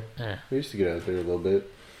 Yeah. Eh. We used to get out there a little bit.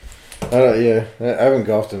 I haven't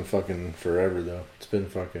golfed in fucking forever, though. It's been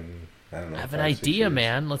fucking, I don't know. I have an 5, 6 idea, years.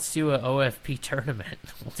 man. Let's do a OFP tournament.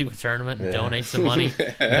 We'll do a tournament and Yeah. donate some money.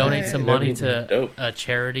 Donate some money to Dope. a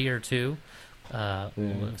charity or two.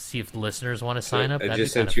 We'll see if the listeners want to sign up. I That'd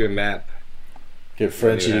just be kinda sent you a map. Get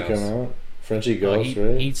Frenchie to New house. come out. Frenchie fun. golfs,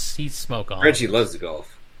 Oh, right? he'd smoke on. Frenchie loves to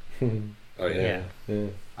golf. Oh, yeah. Yeah. Yeah.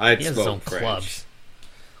 I'd He has his own smoke French. clubs.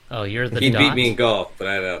 Oh, you're the He'd dot? beat me in golf, but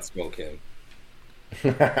I'd outsmoke him.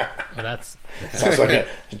 Well, that's Sounds like a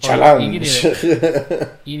Well, you challenge.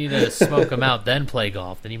 you need to smoke him out, then play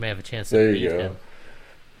golf. Then you may have a chance to There beat you go. him.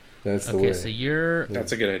 That's the Okay, way. so you're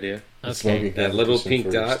That's a good idea. The okay. smoking That little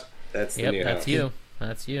competition pink first. dot, that's the Yep, new that's house. you.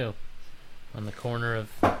 That's you. On the corner of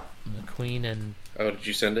McQueen and Oh, did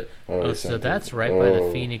you send it? Oh, oh, he so sent that's it. right by the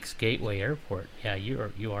Oh. Phoenix Gateway Airport. Yeah, you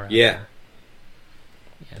are. Out Yeah. there.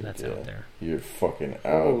 Yeah, that's Yeah. out there. You're fucking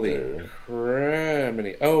out Holy there.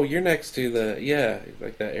 criminy. Oh, you're next to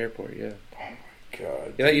like that airport, yeah.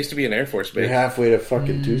 God. Yeah, that used to be an Air Force You're base. halfway to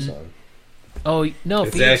fucking Tucson. Oh no,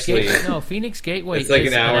 It's Phoenix actually- Phoenix Gateway it's like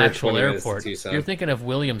is an hour and actual 20 minutes to airport. Tucson. You're thinking of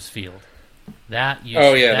Williams Field. That used,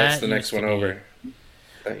 Oh, yeah, that that's the next used to one be- over.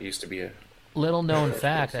 That used to be a... Little known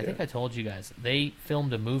fact, I yeah. think I told you guys, they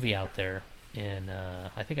filmed a movie out there in,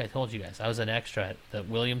 I think I told you guys, I was an extra at the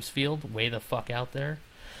Williams Field, way the fuck out there,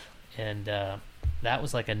 and that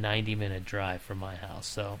was like a 90-minute drive from my house,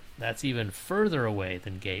 so that's even further away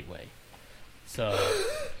than Gateway. So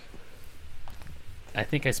I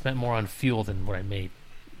think I spent more on fuel than what I made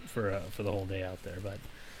for the whole day out there, but...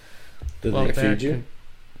 Did Well, they back feed you? in-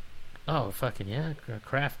 Oh, fucking yeah.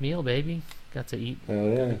 Craft meal, baby. Got to eat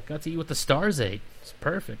Oh, what the stars ate. It's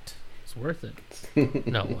perfect. It's worth it.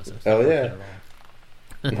 No, it wasn't. It's Hell not yeah.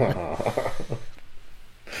 worth it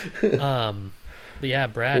at all. But yeah,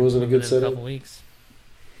 Brad, It wasn't a moving good in a setup? couple weeks.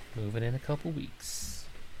 Moving in a couple weeks.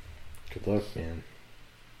 Good luck, man.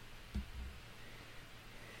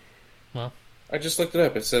 Well, I just looked it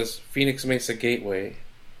up. It says Phoenix Mesa Gateway,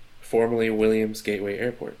 formerly Williams Gateway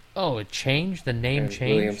Airport. oh, it changed? The name and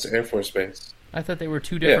changed? Williams Air Force Base. I thought they were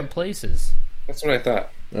two different places. That's what I thought.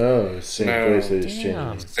 Oh, same No. place they just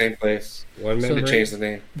Damn. changed. Same place. One So They memory. changed the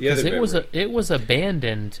name. The Because other memory. it was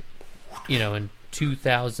abandoned, in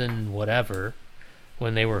 2000 whatever,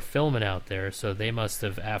 when they were filming out there. So they must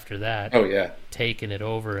have after that Oh, yeah. taken it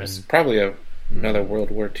over It's and probably another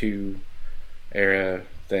World War II era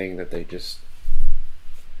thing that they just...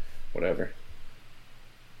 Whatever.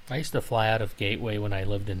 I used to fly out of Gateway when I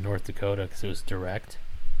lived in North Dakota because it was direct,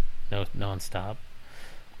 no nonstop.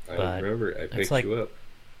 I but remember. I picked like- you up.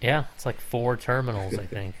 Yeah, it's like 4 terminals, I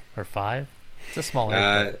think, or 5. It's a small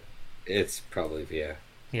airport. It's probably,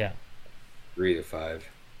 Yeah. 3 to 5.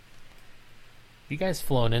 You guys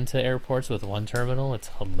flown into airports with one terminal? It's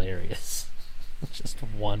hilarious. Just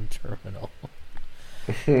one terminal.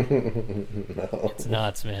 No. It's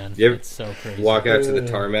nuts, man. You ever It's so crazy. Walk out to the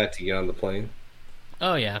tarmac to get on the plane.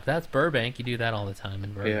 Oh yeah, that's Burbank. You do that all the time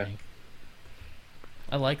in Burbank.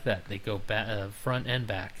 I like that. They go front and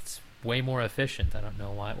back. It's way more efficient. I don't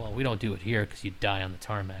know why. Well, we don't do it here because you die on the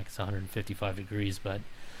tarmac. It's 155 degrees, but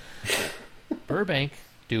Burbank,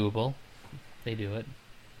 doable. They do it.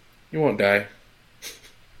 You won't die.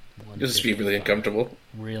 You'll just be really 155. uncomfortable.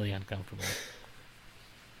 Really uncomfortable.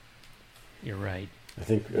 You're right. I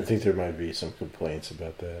think there might be some complaints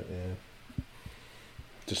about that. Yeah,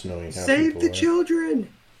 just knowing how Save people the are. children!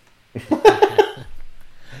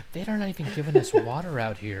 They're not even giving us water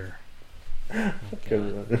out here. Oh,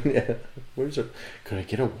 God. Yeah. Where's it? Could I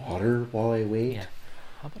get a water while I wait? Yeah.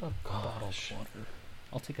 How about a bottle of water?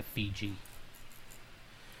 I'll take a Fiji.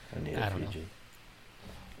 I need I a don't know. Fiji.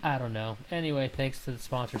 I don't know. Anyway, thanks to the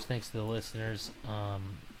sponsors, thanks to the listeners,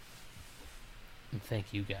 and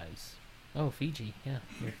thank you guys. Oh, Fiji, yeah,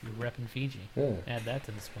 you're repping Fiji. Yeah. Add that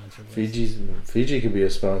to the sponsor list. Fiji could be a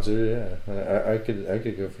sponsor. Yeah, I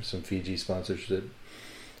could go for some Fiji sponsorship.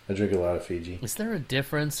 I drink a lot of Fiji. Is there a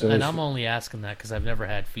difference? So And if- I'm only asking that because I've never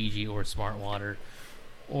had Fiji or Smart Water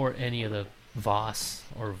or any of the Voss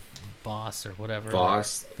or Boss or whatever.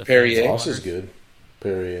 Voss. The Perrier. fancy Voss is waters. good.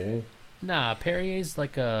 Perrier. Nah, Perrier's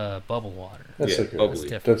like a bubble water. That's Yeah, like bubbly.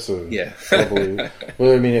 that's a Yeah. bubbly.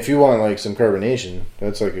 Well, I mean, if you want like some carbonation,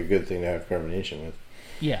 that's like a good thing to have carbonation with.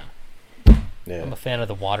 Yeah, Yeah. I'm a fan of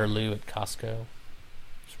the Waterloo at Costco.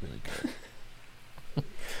 It's really good.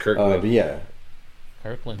 Kirkland. But yeah,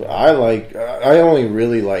 Kirkland. but I only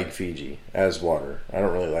really like Fiji as water. I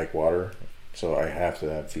don't really like water, so I have to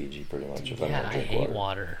have Fiji pretty much if I'm Yeah, gonna I drink hate water.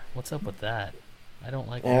 water. What's up with that? I don't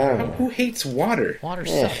like Yeah, I water. don't know. Who hates water? Water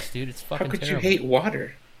Yeah. sucks, dude. It's How fucking could terrible. you hate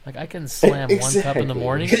water? Like, I can slam 1 cup in Exactly. the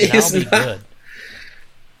morning It and I'll is be not- good.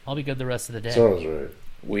 I'll be good the rest of the day. So I was right.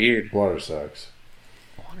 Weird. Water sucks.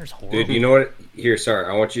 Water's horrible. Dude, you know what? Here, sorry.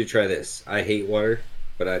 I want you to try this. I hate water,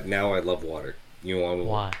 but now I love water. You want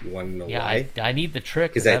Why? You want to know Yeah, why? I need the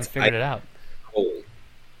trick 'Cause because I haven't that's- figured it out. Cold.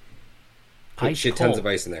 Put Ice shit cold. tons of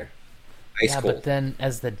ice in there. Ice Yeah, cold. but then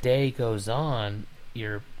as the day goes on,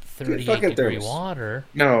 your 38 fucking degree thermos. water.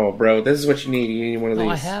 No, bro. This is what you need. You need one of No,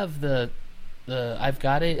 these. I have the I've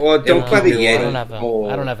got it. Well, don't buy the I Yeti. don't have a. Oh.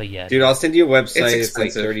 I don't have a Yeti. Dude, I'll send you a website. It's It's like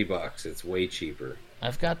expensive. $30. It's way cheaper.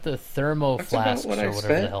 I've got the thermo That's about flasks or what I whatever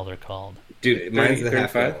spent. the hell they're called. Dude, mine's the 30,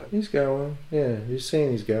 half 35? gallon. He's got one. Yeah, he's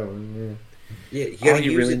saying he's got one. Yeah, you All gotta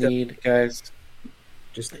you use really it to- need, guys,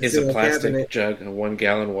 Just is sit in a the plastic cabinet. jug of 1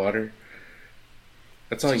 gallon water.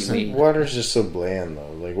 That's all you Yeah. need. Water's just so bland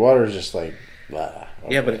though. Like water's just like blah.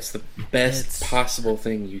 Yeah, but it's the best It's- possible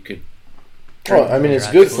thing you could Well, I mean, it's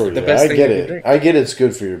You're good for absolutely you. The best I thing get you can it. drink. I get it's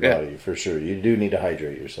good for your Yeah. body for sure. You do need to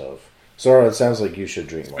hydrate yourself. Sora, it sounds like you should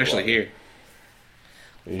drink more. Especially water. here.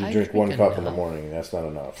 You I drink drink one cup in the enough. morning. That's not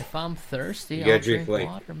enough. If I'm thirsty, You I'll gotta drink drink, like-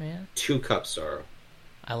 water, man. 2 cups, Sorrow.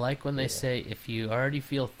 I like when they say if you already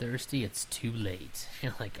feel thirsty, it's too late.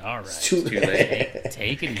 You're like, all right, Too Too late.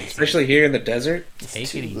 take it easy. Especially here in the desert.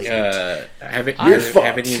 Take it easy. Haven't You're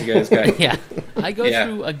fucked. you guys got? Yeah, I go Yeah.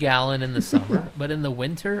 through a gallon in the summer, but in the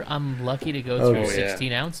winter, I'm lucky to go Oh, through yeah.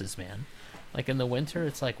 16 ounces, man. Like in the winter,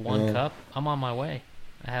 it's like one cup. I'm on my way.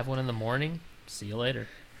 I have one in the morning. See you later.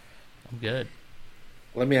 I'm good.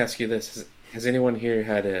 Let me ask you this: has anyone here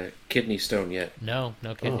had a kidney stone yet? No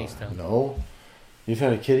kidney Oh, stone No, you've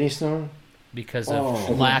had a kidney stone. because of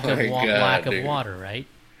Oh lack of my God, lack of dude. water, right?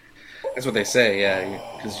 That's what they say. Yeah,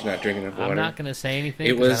 because you're not drinking enough water. I'm not gonna say anything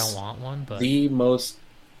It because I was don't want one, but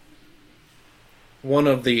one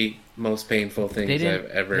of the most painful things They didn't-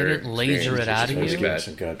 I've ever. they didn't laser experienced. it out of It's you? really Just get bad.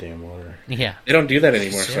 some goddamn water. yeah, They don't do that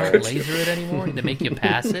anymore. they Sorry. don't laser it anymore. They make you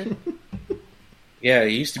pass it. Yeah, it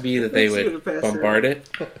used to be that they It's gonna would pass bombard it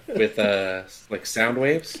with like sound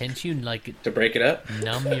waves Can't you like to break it up.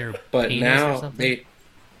 numb your But penis or now something?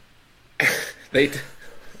 they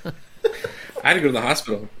I had to go to the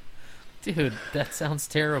hospital, Dude, that sounds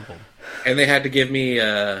terrible. and they had to give me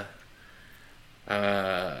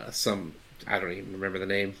some, I don't even remember the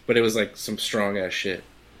name, but it was like some strong ass shit.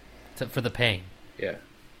 For the pain. Yeah,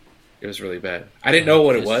 it was really bad. I didn't know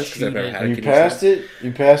what it Just was because I've shoot never it. had a You kidney passed stone. it.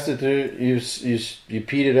 You passed it through. You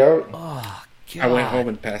peed it out. Oh God! I went home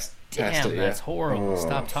and passed Damn, it. that's Yeah. horrible.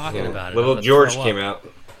 Stop talking about it. Little I'm gonna George throw came up.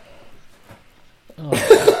 out.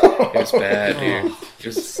 Oh, It was bad, dude. Oh, It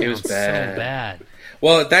was sounds bad. so bad.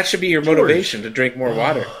 Well, that should be your motivation to drink more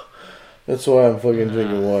water. That's why I'm fucking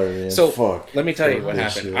drinking water, man. So Fuck. let me tell you Fuck what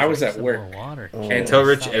this happened. shit. I was at Some work. more water. And tell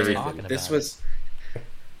Rich Stop everything. talking This about was,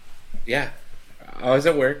 yeah, I was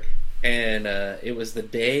at work, and it was the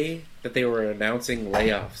day that they were announcing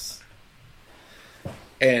layoffs,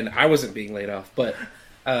 and I wasn't being laid off, but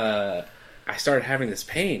I started having this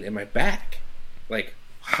pain in my back, like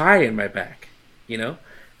high in my back, and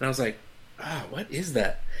I was like, "Oh, what is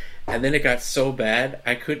that?" And then it got so bad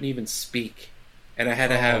I couldn't even speak, and I had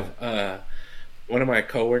to have one of my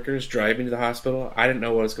coworkers drive me to the hospital. I didn't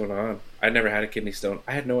know what was going on. I'd never had a kidney stone.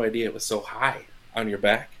 I had no idea it was so high on your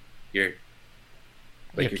back, your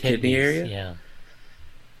kidney kidneys, area. Yeah.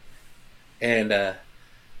 And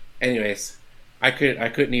anyways, I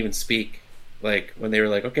couldn't even speak. Like when they were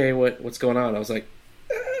like, "Okay, what's going on?" I was like,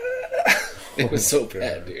 it was so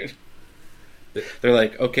bad, dude. They're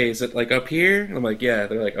like, "Okay, is it like up here?" I'm like, "Yeah."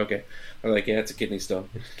 They're like, "Okay." They're like, "Yeah, it's a kidney stone."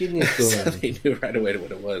 Kidney So stone. they knew right away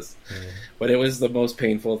what it was. But it was the most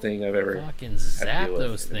painful thing I've ever. Fucking zap deal with it. those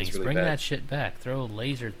It was things. really Bring bad. that shit back. Throw a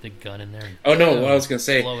laser gun in there. And Oh no! What I was gonna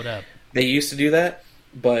say, blow it up. they used to do that,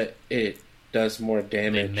 but it does more They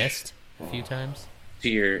damage missed a few times. to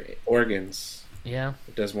your organs. Yeah.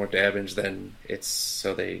 It does more damage than it's.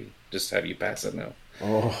 So they just have you pass it now.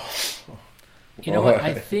 Oh. You know what?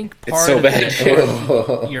 I Why? think It's part so of bad.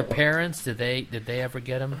 it, your parents did they ever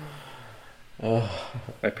get them?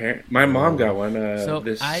 My mom got one. So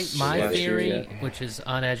this my last year, theory, yeah. which is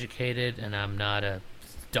uneducated, and I'm not a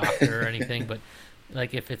doctor or anything, but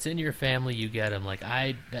like if it's in your family, you get them. Like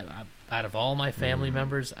out of all my family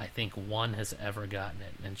members, I think one has ever gotten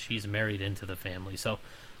it, and she's married into the family. So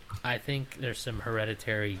I think there's some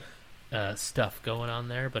hereditary stuff going on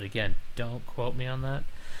there. But again, don't quote me on that.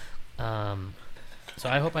 So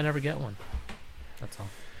I hope I never get one. That's all.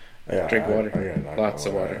 Yeah, Drink water. I gotta knock Lots on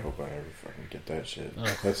of wood. water. I hope I never fucking get that shit.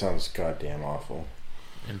 Ugh. That sounds goddamn awful.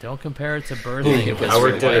 And don't compare it to birthing. It was I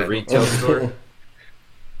worked at a bad. retail store.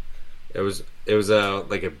 It was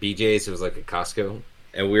like a BJ's. It was like a Costco,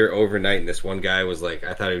 and we were overnight. And this one guy was like,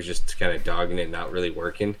 I thought he was just kind of dogging it, not really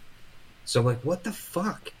working. So I'm like, what the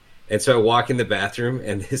fuck? And so I walk in the bathroom,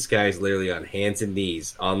 and this guy's literally on hands and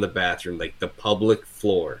knees on the bathroom, like the public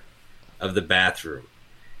floor of the bathroom.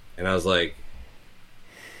 And I was like,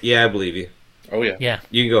 yeah, I believe you. Oh yeah. Yeah,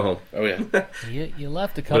 You can go home. Oh yeah. you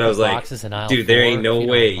left a But couple I was like, boxes in aisle dude, there 4, ain't no if you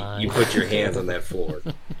don't way mind. you put your hands on that floor.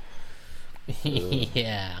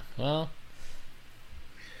 Yeah, well,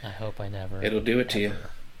 I hope I never. It'll do it to you.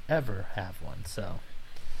 Ever have one? So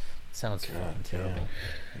sounds fun God terrible.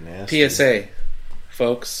 damn. Nasty. PSA,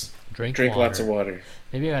 folks, Drink drink water. lots of water.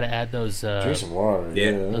 Maybe I got to add those Drink some water.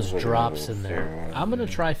 Yeah. those that's drops what in I there. want. I'm gonna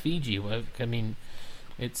try Fiji. I mean,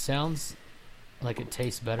 it sounds like it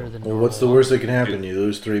tastes better than. Well, what's the normal worst that can happen? You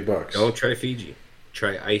lose $3. Don't try Fiji.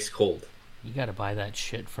 Try ice cold. You got to buy that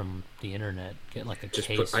shit from the internet. Get like a Just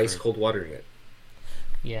case. put ice for- cold water in it.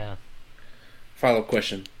 Yeah. Follow-up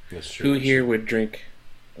question: That's true. Who here would drink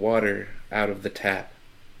water out of the tap.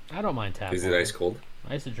 I don't mind tap Is it water. ice cold?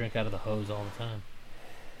 I used to drink out of the hose all the time.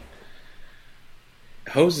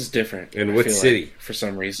 Hose is different. In I what feel city? like, for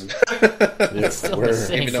some reason. Yeah, still where? the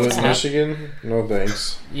same. Even though it's Flint, not- Michigan? No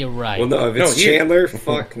thanks. You're right. Well, no, if it's No, here- Chandler,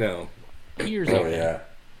 fuck no. Here's Oh okay. yeah.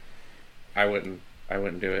 I wouldn't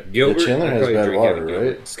do it. Gilbert, Chandler I'd has probably bad drink water, out of Gilbert.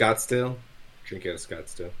 right? Scottsdale, drink out of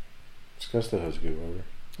Scottsdale. Scottsdale has good water.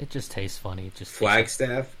 It just tastes funny. It just tastes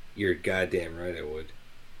Flagstaff, you're goddamn right. I would.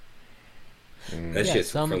 That Yeah, shit's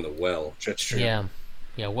some- from the well. That's true. Yeah,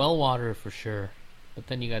 yeah, well water for sure. But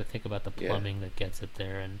then you got to think about the Yeah. plumbing that gets it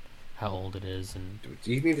there and how old it is. And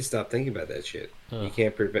You need to stop thinking about that shit. You Ugh.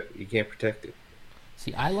 can't protect it.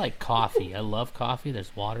 see, I like coffee. I love coffee.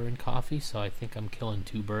 There's water in coffee, so I think I'm killing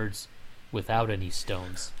two birds without any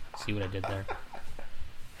stones. See what I did there?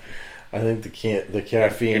 I think the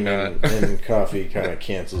caffeine You're in, not. in coffee kind of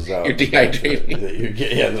cancels out. You're dehydrating.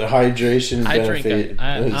 The hydration I drink. benefit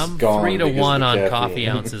is I'm gone 3 to because of 1 the on caffeine. coffee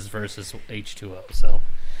ounces versus H2O. So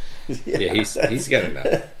Yeah, he's got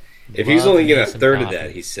enough. If he's Love only me getting a some third coffee. of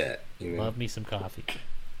that, he's set. You know? love me some coffee.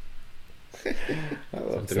 I love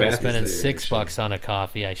The Instead of math is spending there. $6 on a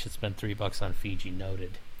coffee, I should spend $3 on Fiji.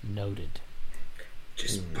 Noted.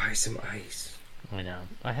 Just buy some ice. I know.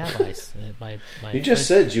 I have ice. My You just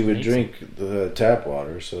fridge said you would makes drink the tap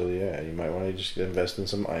water, so yeah, you might want to just invest in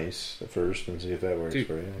some ice first and see if that works Dude,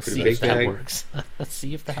 for you. it. for See the if big that bag. works. Let's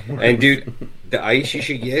see if that works. And dude, the ice you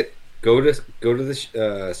should get, go to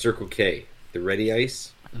the Circle K, the Ready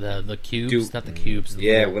Ice. The cubes, Dude. not the cubes. The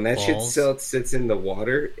Yeah, little when that balls. shit sits in the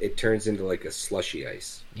water, it turns into like a slushy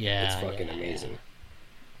ice. Yeah, It's fucking yeah. amazing.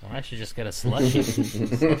 Well, I should just get a slushy.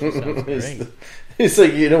 Slushy sounds great. It's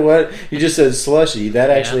like, you know what? You just said slushy. That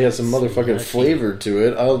actually has some slushy. motherfucking flavor to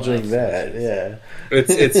it. I'll drink Love that. slushies. Yeah.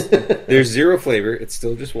 It's there's zero flavor. It's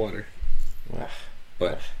still just water,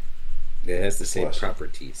 but it has the same Slushy.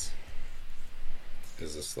 properties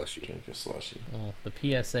as a slushy. Drink a slushy. Well,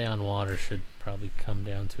 the PSA on water should probably come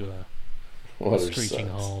down to a Water screeching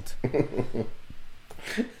sucks. halt.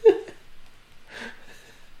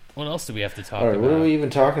 What else do we have to talk All right, about? what are we even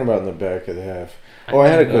talking about in the back of the half? Oh, I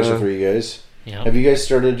had a question for you guys. Yeah. Have you guys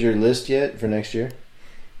started your list yet for next year?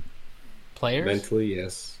 Players? Mentally,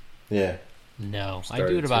 yes. Yeah. No, I Started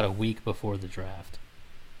do it about to. a week before the draft.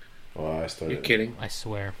 Well, I You're started. kidding. I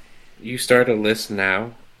swear. You start a list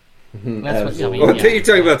now. That's what I Absolutely. mean. Oh, I thought you were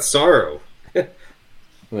talking about sorrow.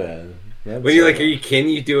 Yeah, that's When you're like, all are you kidding?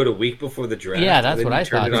 You do it a week before the draft? Yeah, that's and then what you I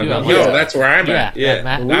turn thought, it on too. I'm Monday? like, No, that's where I'm Yeah, at. Yeah.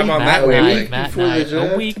 Matt, I'm Matt on Knight, that week Matt before the Knight,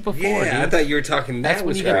 draft. a week before, Yeah, I dude. thought you were talking That's that when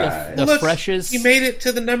was you right. get the Look, freshest. You made it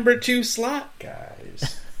to the number 2 slot.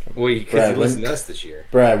 guys. Well, you Brad, could listen to us this year.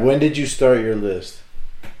 Brad, when did you start your list?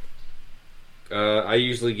 I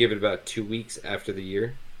usually give it about 2 weeks after the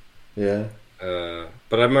year. Yeah.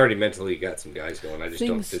 But I'm already mentally got some guys going. I just don't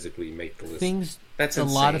Things- physically make the list. Things, That's a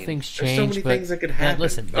insane. lot of things There's change. so many but things that could Matt, happen.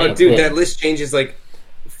 listen, Oh, they- dude, they- that list changes like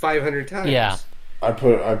 500 times. Yeah. I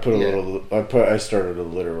put a Yeah. little. I started a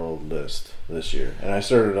literal list this year, and I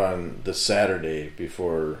started on the Saturday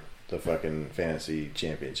before the fucking fantasy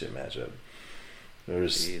championship matchup. There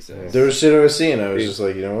was Jesus. shit I was seeing. I was Dude. just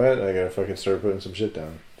like, you know what? I gotta fucking start putting some shit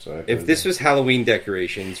down. So I put If it this down. was Halloween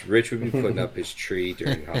decorations, Rich would be putting up his tree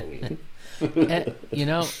during Halloween. You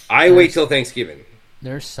know, I wait till Thanksgiving.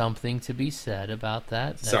 there's something to be said about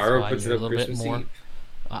that. That's Sorrow why puts it you're up a little Christmas bit more. Eve.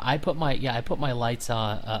 I put my lights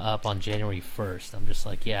on up on January 1st. I'm just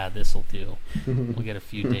like, yeah, this will do. We'll get a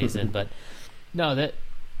few days in, but no,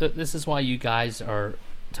 this is why you guys are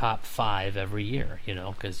top 5 every year. You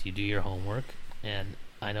know, because you do your homework, and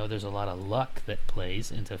I know there's a lot of luck that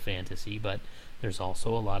plays into fantasy, but there's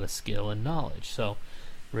also a lot of skill and knowledge. So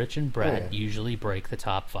Rich and Brett Yeah. usually break the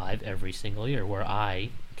top 5 every single year, where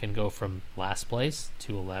I can go from last place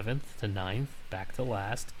to 11th to 9th, back to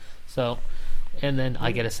last. So, and then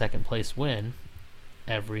I get a second place win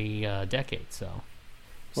every decade. So,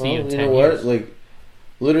 see Well, you in you 10 know years. what? Like,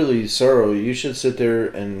 literally, Sorrow, you should sit there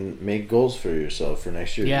and make goals for yourself for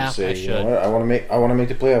next year. Yeah, Just say, I you know should. what? I want to make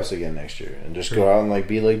the playoffs again next year, and just go out and like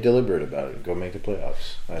be like deliberate about it. Go make the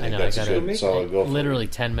playoffs. I think know, that's I a gotta good, solid goal. for literally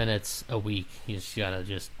you. 10 minutes a week. You just gotta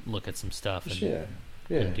just look at some stuff and, Yeah.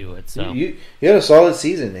 and do it. So You had a solid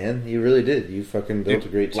season, man. You really did. You fucking built a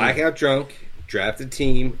great team. Blackout drunk, draft a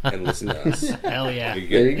team, and listen to us. hell yeah. You're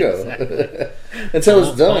There good. you go. Exactly. That's how Well,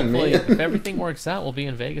 it's done, hopefully, man. if everything works out, we'll be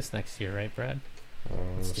in Vegas next year, right, Brad?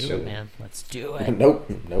 Let's do so- it, man. Let's do it. Nope.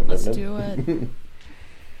 Let's Nope. do it.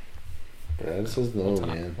 Brad says no, We'll talk,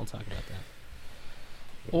 man. we'll talk about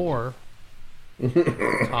that. Or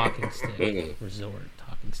Talking Stick Resort.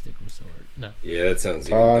 Talking Stick Resort. No, Yeah, that sounds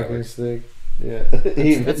even Talking better. stick. Yeah.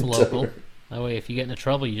 Even that's local. better. That way, if you get into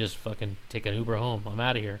trouble, you just fucking take an Uber home. I'm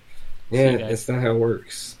out of here. Yeah, you guys. it's not how it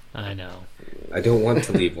works. I know. I don't want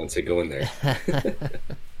to leave once I go in there.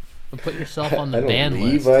 But put yourself on I the don't ban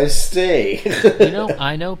leave, list. I stay.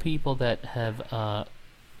 I know people that have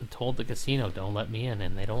told the casino, "Don't let me in,"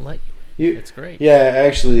 and they don't let you in. It's great. Yeah,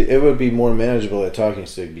 actually, it would be more manageable at Talking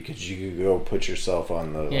Stick because you could go put yourself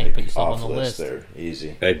on the Yeah, you put yourself off on the list list. there,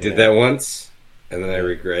 easy. I did that once, and then I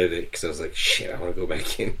regretted it because I was like, shit, I want to go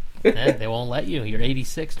back in. They won't let you. You're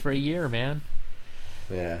 86th for a year, man.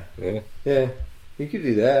 Yeah, Yeah. you could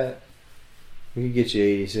do that. We could get you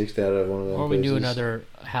 86th out of one of them. Or we do places. another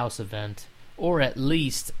house event, or at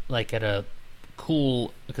least like at a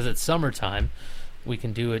cool, because it's summertime. We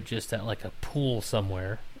can do it just at like a pool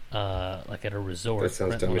somewhere, like at a resort. That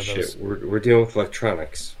sounds Rent dumb one as of those- shit. We're dealing with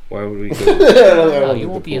electronics. Why would we go? I don't No, think you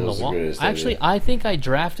won't be in the pool's water. greatest Actually, idea. I think I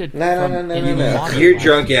drafted No, no, from no, no, in no, the no. water. Your last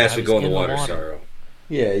drunk year. ass I would was go in the the water, Sorrow.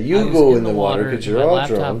 Yeah, I you was go in in the water because my you're all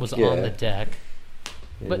laptop drunk. was yeah. on the deck.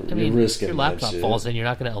 But I You're mean, if risking your that laptop shit. falls in, you're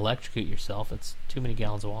not going to electrocute yourself. It's too many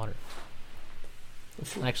gallons of water.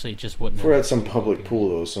 Actually, it just wouldn't. If we're at some public pool,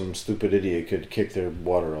 though, some stupid idiot could kick their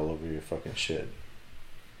water all over your fucking shit.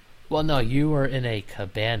 Well, no, you were in a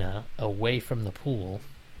cabana away from the pool.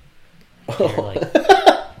 You're like,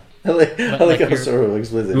 I like like how you're- Sorrow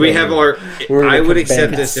explains it. We have our. We're in I a would cabana.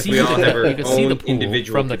 accept this if we all have our You can see the own pool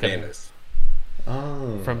individual from the cabana. cabanas.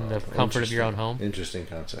 Oh, from the comfort of your own home. Interesting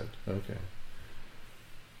concept. Okay.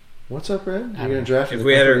 What's up, Red? You're don't gonna know. draft in If the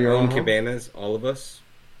we had comfort our of your own home? cabanas, all of us,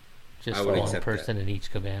 Just I would one accept person in each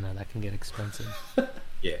cabana. That can get expensive.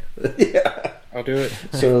 yeah. Yeah. I'll do it.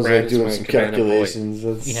 So I was Brad like is doing my some cabana boy. calculations.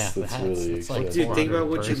 That's Yeah, really it's like expensive. Dude, think about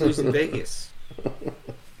 400 what you per lose in Vegas.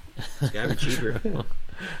 It's gotta be cheaper.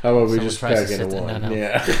 How about we Someone just tries to pack into sit one? no.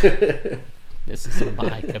 Yeah. This is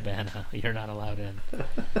my cabana. You're not allowed in.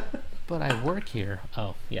 But I work here.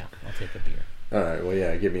 Oh, yeah. I'll take a beer. All right. Well,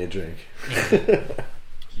 yeah. Give me a drink.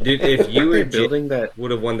 Dude, if you were Building that.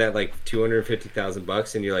 would have won that like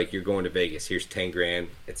 $250,000 and you're like, you're going to Vegas. Here's 10 grand.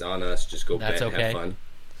 It's on us. Just go That's bet, okay. have fun.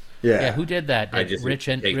 Yeah. Yeah, who did that? I Did just Rich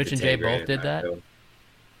and take the Jay 10 both grand did and that? not go.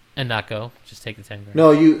 And not go? Just take the 10 grand.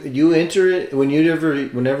 No, you enter it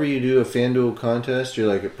whenever you do a FanDuel contest, you're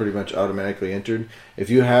like pretty much automatically entered. If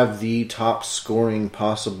you have the top scoring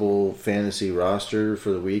possible fantasy roster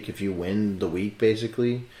for the week, if you win the week,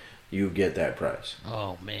 basically, you get that prize.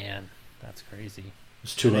 Oh, man. That's crazy.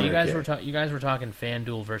 It's So 200. you guys were talking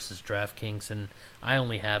FanDuel versus DraftKings, and I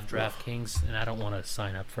only have DraftKings, and I don't want to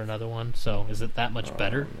sign up for another one. So is it that much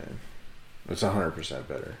better? Man. It's 100%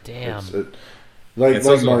 better. Damn. Like It's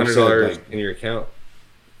like also Mark $100 said, like, in your account.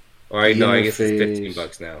 Or I guess it's interface-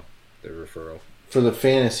 $15 now. The referral. for the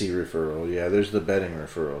fantasy referral, yeah. There's the betting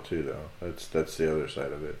referral too, though. That's the other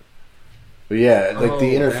side of it. But yeah, like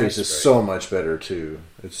the Oh, interface that's is right. so much better too.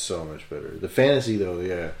 It's so much better. The fantasy though,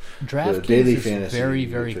 yeah. DraftKings daily is fantasy, very, you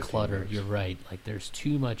get very 15 cluttered. bucks. You're right. Like there's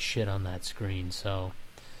too much shit on that screen. So,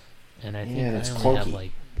 and I think Yeah, I it's only have clunky.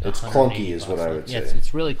 like It's 180 clunky is what bucks I left. would Yeah, say.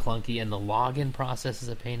 it's really clunky, and the login process is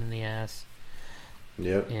a pain in the ass.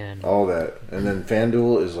 Yep. And All that. And then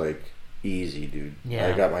FanDuel is like easy, dude. Yeah.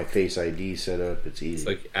 I got my Face ID set up. It's easy. It's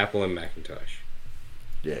like Apple and Macintosh.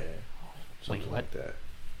 yeah. Something what? like that.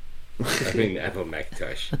 I mean, Apple and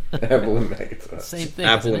Macintosh. Apple and Macintosh. same thing.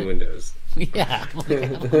 Apple isn't and it? Windows. Yeah, like Apple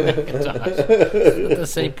and Macintosh. It's the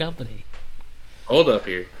same company. Hold up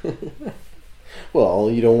here. Well,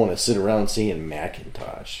 you don't want to sit around saying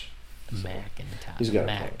Macintosh. Macintosh. He's got a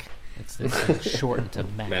Mac. It's shortened to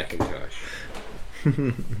Mac. Macintosh.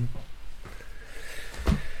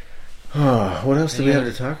 What else do Any we other-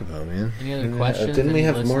 have to talk about, man? any other questions, Didn't we any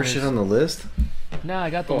have more listeners? shit on the list? No, I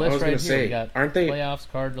got the Oh, I list was right here. gonna say, We got aren't they- playoffs,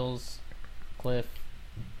 Cardinals, Cliff.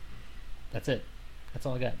 That's it. That's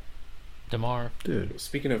all I got. DeMar. Dude.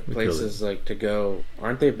 Speaking of We killed places like to go,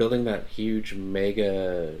 aren't they building that huge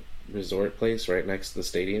mega resort place right next to the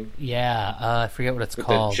stadium Yeah, I forget what it's with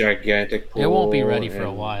called. the gigantic pool? It won't be ready for a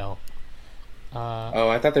and- while. Oh,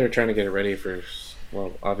 I thought they were trying to get it ready for.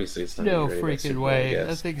 Well, obviously it's not. No gonna be ready by Super freaking Bowl, I way. guess.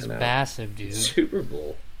 That thing's I know. massive, dude. Super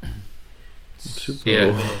Bowl. Super Yeah.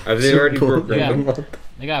 Bowl. Have they already Super Bowl. broken Yeah.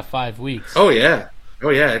 They got 5 weeks. Oh yeah,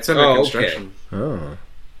 it's under Oh, okay. construction. Oh.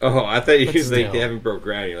 Oh, I thought you But was like still. they haven't broke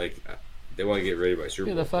ground. You're like they want to get ready by Super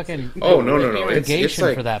Dude, Bowl. the fucking Oh, no. the It's irrigation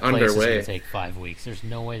like for that place is underway. going to take 5 weeks. There's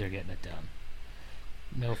no way they're getting it done.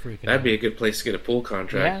 No freaking. That'd be way. a good place to get a pool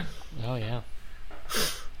contract. Yeah. Oh yeah.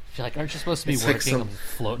 You're like, aren't you supposed to be It's like working? some- I'm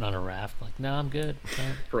floating on a raft. Like, no, I'm good.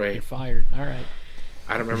 Right. You're fired. All right.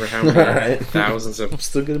 I don't remember how many Alright. thousands I'm of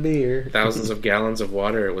still gonna be here. gallons of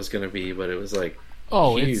water it was going to be, but it was like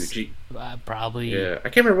Oh, huge. it's probably. Yeah, I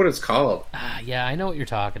can't remember what it's called. Yeah, I know what you're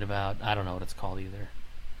talking about. I don't know what it's called either.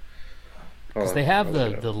 Because they have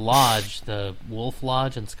the lodge, the Wolf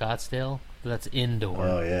Lodge in Scottsdale. That's indoor.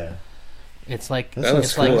 Oh yeah. It's like That sounds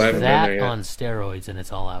it's cool. like I haven't been that there yet. on steroids, and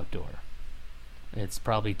it's all outdoor. It's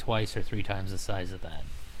probably twice or 3 times the size of that.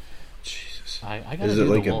 Jesus. I gotta Is do it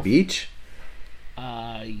the like a Wolf. beach?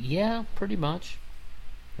 Yeah, pretty much.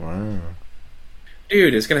 Wow.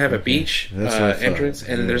 Dude, it's gonna have a Okay. beach That's what I thought. entrance,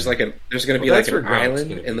 and there's gonna be Well, like that's where an Gronk's island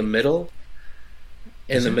gonna in the be. middle.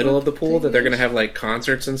 In the middle of the pool, that they're gonna have like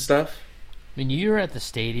concerts and stuff. I mean, you're at the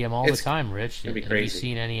stadium all It's the time, Rich. gonna be Have you crazy.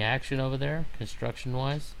 seen any action over there,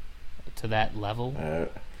 construction-wise, to that level?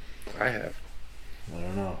 I have. I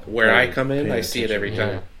don't know. Where I Probably come in, paying I see it every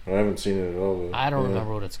attention. time. I haven't seen it at all. Though. I don't Yeah.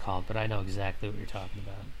 remember what it's called, but I know exactly what you're talking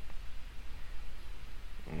about.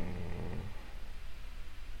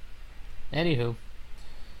 Anywho,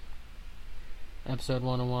 episode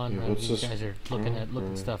 101. Yeah, what's you this? guys are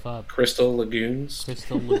looking stuff up. Crystal Lagoons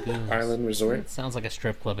Crystal Lagoons Island Resort. It sounds like a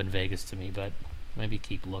strip club in Vegas to me, but maybe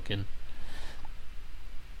keep looking.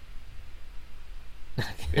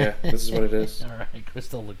 Yeah, this is what it is. All right,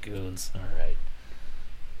 Crystal Lagoons. All right.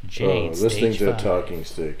 Oh, Jade, this stage thing's a 5. talking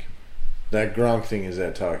stick. That Gronk thing is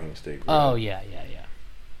that talking stick. bro. Oh yeah.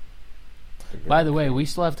 By the way, we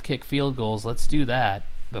still have to kick field goals. Let's do that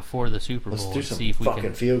before the Super Bowl. Let's do and some see if we fucking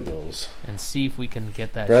can field goals.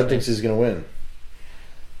 get that. Brad shit. thinks he's gonna win.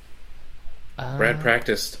 Brad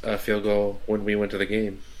practiced a field goal when we went to the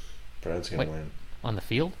game. Brad's gonna Wait. win. on the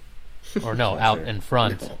field, or no, out in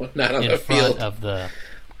front, Not on in the front field. of the.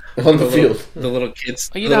 On the field. The little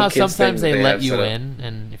kids. Well, you know little how kids sometimes thing that they let have you set up. in,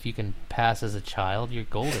 and if you can pass as a child, you're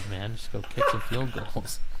golden, man. Just go kick some field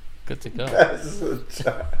goals. Good to go.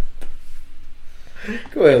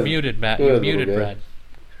 Go ahead. Muted, Matt. Go You're ahead, muted, little Brad.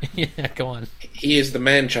 Yeah, go on. He is the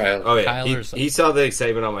man child. Oh yeah, Kyler's- he saw the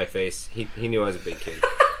excitement on my face. He knew I was a big kid.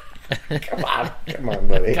 Come on,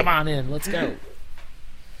 buddy. Come on in. Let's go.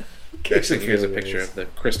 Actually, here's a picture of the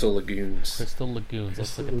Crystal Lagoons. Crystal Lagoons.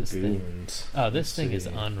 Let's look at this thing. Lagoons. Oh, this thing is see.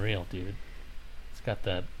 unreal, dude. It's got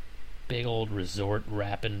the big old resort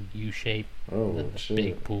wrapping U shape. Oh, The shit.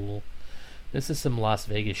 big pool. This is some Las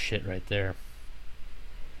Vegas shit right there.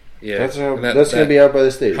 Yeah, That's how. and that- That's gonna that be out by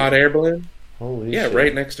the stadium. hot air balloon. Holy Yeah, shit.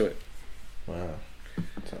 right next to it. Wow.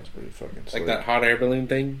 Sounds pretty fucking Like slick. that hot air balloon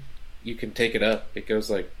thing. You can take it up. It goes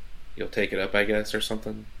like you'll take it up, I guess, or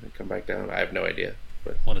something, and come back down. I have no idea.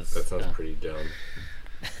 What is That sounds pretty dumb.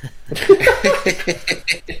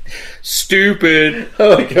 Stupid. I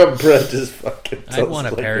like how Brett just fucking. I'd want a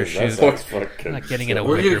tells us like parachute. this. That sounds I'm fucking not getting in a sick.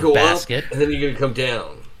 We're wicker gonna go basket. up, and then you're gonna come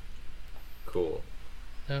down. Cool.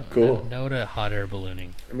 No, Cool. no to hot air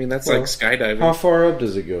ballooning. I mean, that's Well, like skydiving. How far up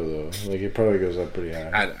does it go though? Like it probably goes up pretty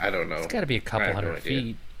high. I don't know. It's got to be a I couple have no hundred idea.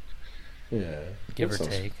 feet, Yeah, give that or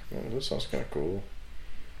sounds- take. yeah, that sounds kind of cool.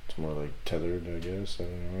 It's more like tethered, I guess. I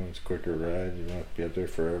don't know. It's a quicker ride. You don't have to be up there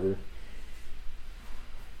forever.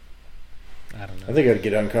 I don't know. I think I'd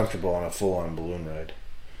get uncomfortable on a full-on balloon ride.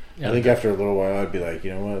 Yeah, I think after a little while, I'd be like,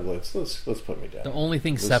 you know what? Let's put me down. the only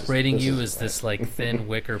thing This is- separating this you is is this like thin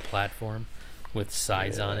wicker platform with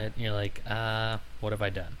sides on Yeah. it. And you're like, what have I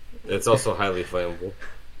done? It's also highly flammable.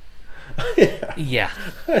 yeah,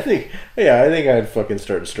 Yeah. I think I'd fucking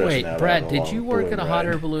start stressing Wait, out. Brad, on a did long you work balloon at a hot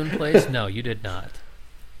air ride. balloon place? No, you did not.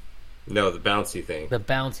 No, the bouncy thing. The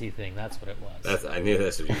bouncy thing, that's what it was. I knew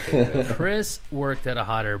that's what you were thinking. Chris worked at a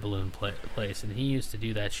hot air balloon place, and he used to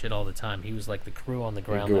do that shit all the time. He was like the crew on the You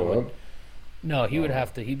ground. that go would- up. No, he would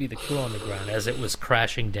have to. He'd be the crew on the ground as it was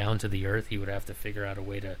crashing down to the earth. He would have to figure out a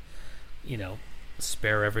way to,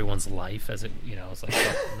 spare everyone's life. As it, it's like,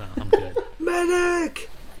 oh, no, I'm good. Medic!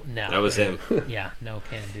 No, That was him. yeah, no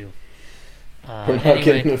can do. We're not Anyway,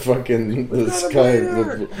 getting the fucking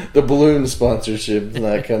the balloon sponsorship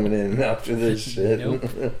not coming in after this shit. Nope.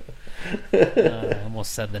 I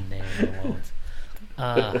almost said the name. I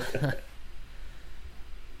won't.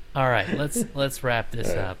 All right, let's wrap this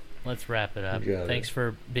All right. up. Let's wrap it up. You got Thanks it.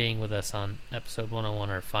 for being with us on episode 101,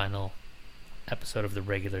 our final episode of the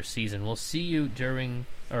regular season. We'll see you during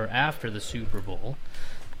or after the Super Bowl.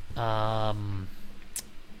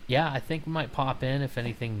 Yeah, I think we might pop in if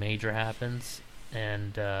anything major happens,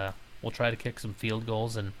 and we'll try to kick some field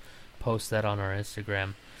goals and post that on our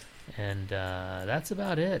Instagram. And that's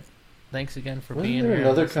about it. Thanks again for Wasn't being there here.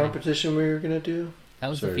 another listening. competition we were gonna do? That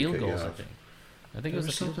was Sorry the to field cut you goals, I off. think. I think it There was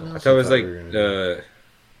was the field something goals. I else. thought it was I thought like we were gonna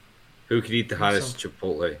who could eat the hottest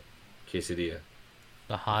Chipotle quesadilla.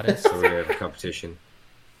 The hottest. So we're gonna have a competition.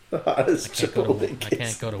 The hottest I Chipotle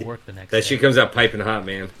can't go to work the next That day. shit comes out piping hot,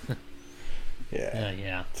 man. Yeah.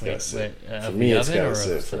 Yeah. It's gotta sit. For Of me, the it's oven gotta or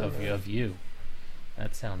sit for a of minute. you?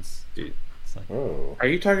 That sounds. Dude. It's like, Oh, Are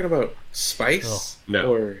you talking about spice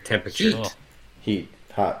No, or temperature. heat? oh, heat,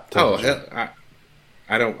 hot. Oh, temperature. hell,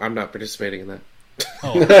 I'm not participating in that.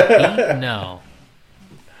 Oh, heat? No.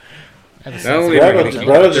 I have a Not only Brad am I will gonna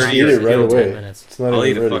Brad will keep just 30 eat it right field 10 away. minutes. It's not I'll eat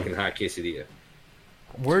even a ready. fucking hot quesadilla.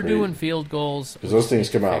 We're Sweet. doing field goals. Because those things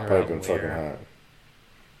come out Figure out piping fucking where.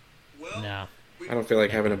 hot. No. I don't feel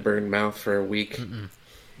like having a burned mouth for a week.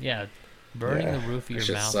 Yeah. Burning Yeah, the roof of that your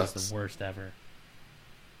shit mouth sucks. is the worst ever.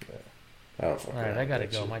 I don't fucking Alright, I like gotta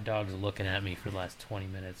that go. shit. My dog's looking at me for the last 20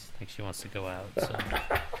 minutes. I think she wants to go out. So.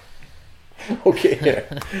 Okay,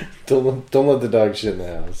 yeah. don't let the dog shit in the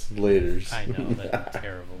house. Laters. I know, that'd be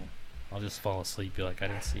terrible. I'll just fall asleep, be like, I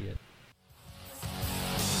didn't see it.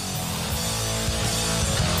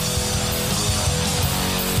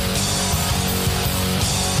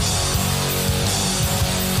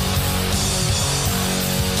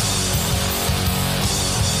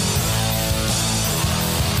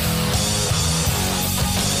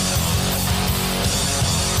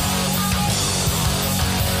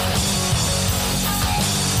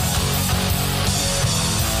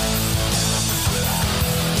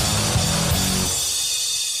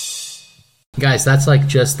 Guys, that's like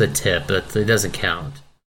just the tip. It doesn't count.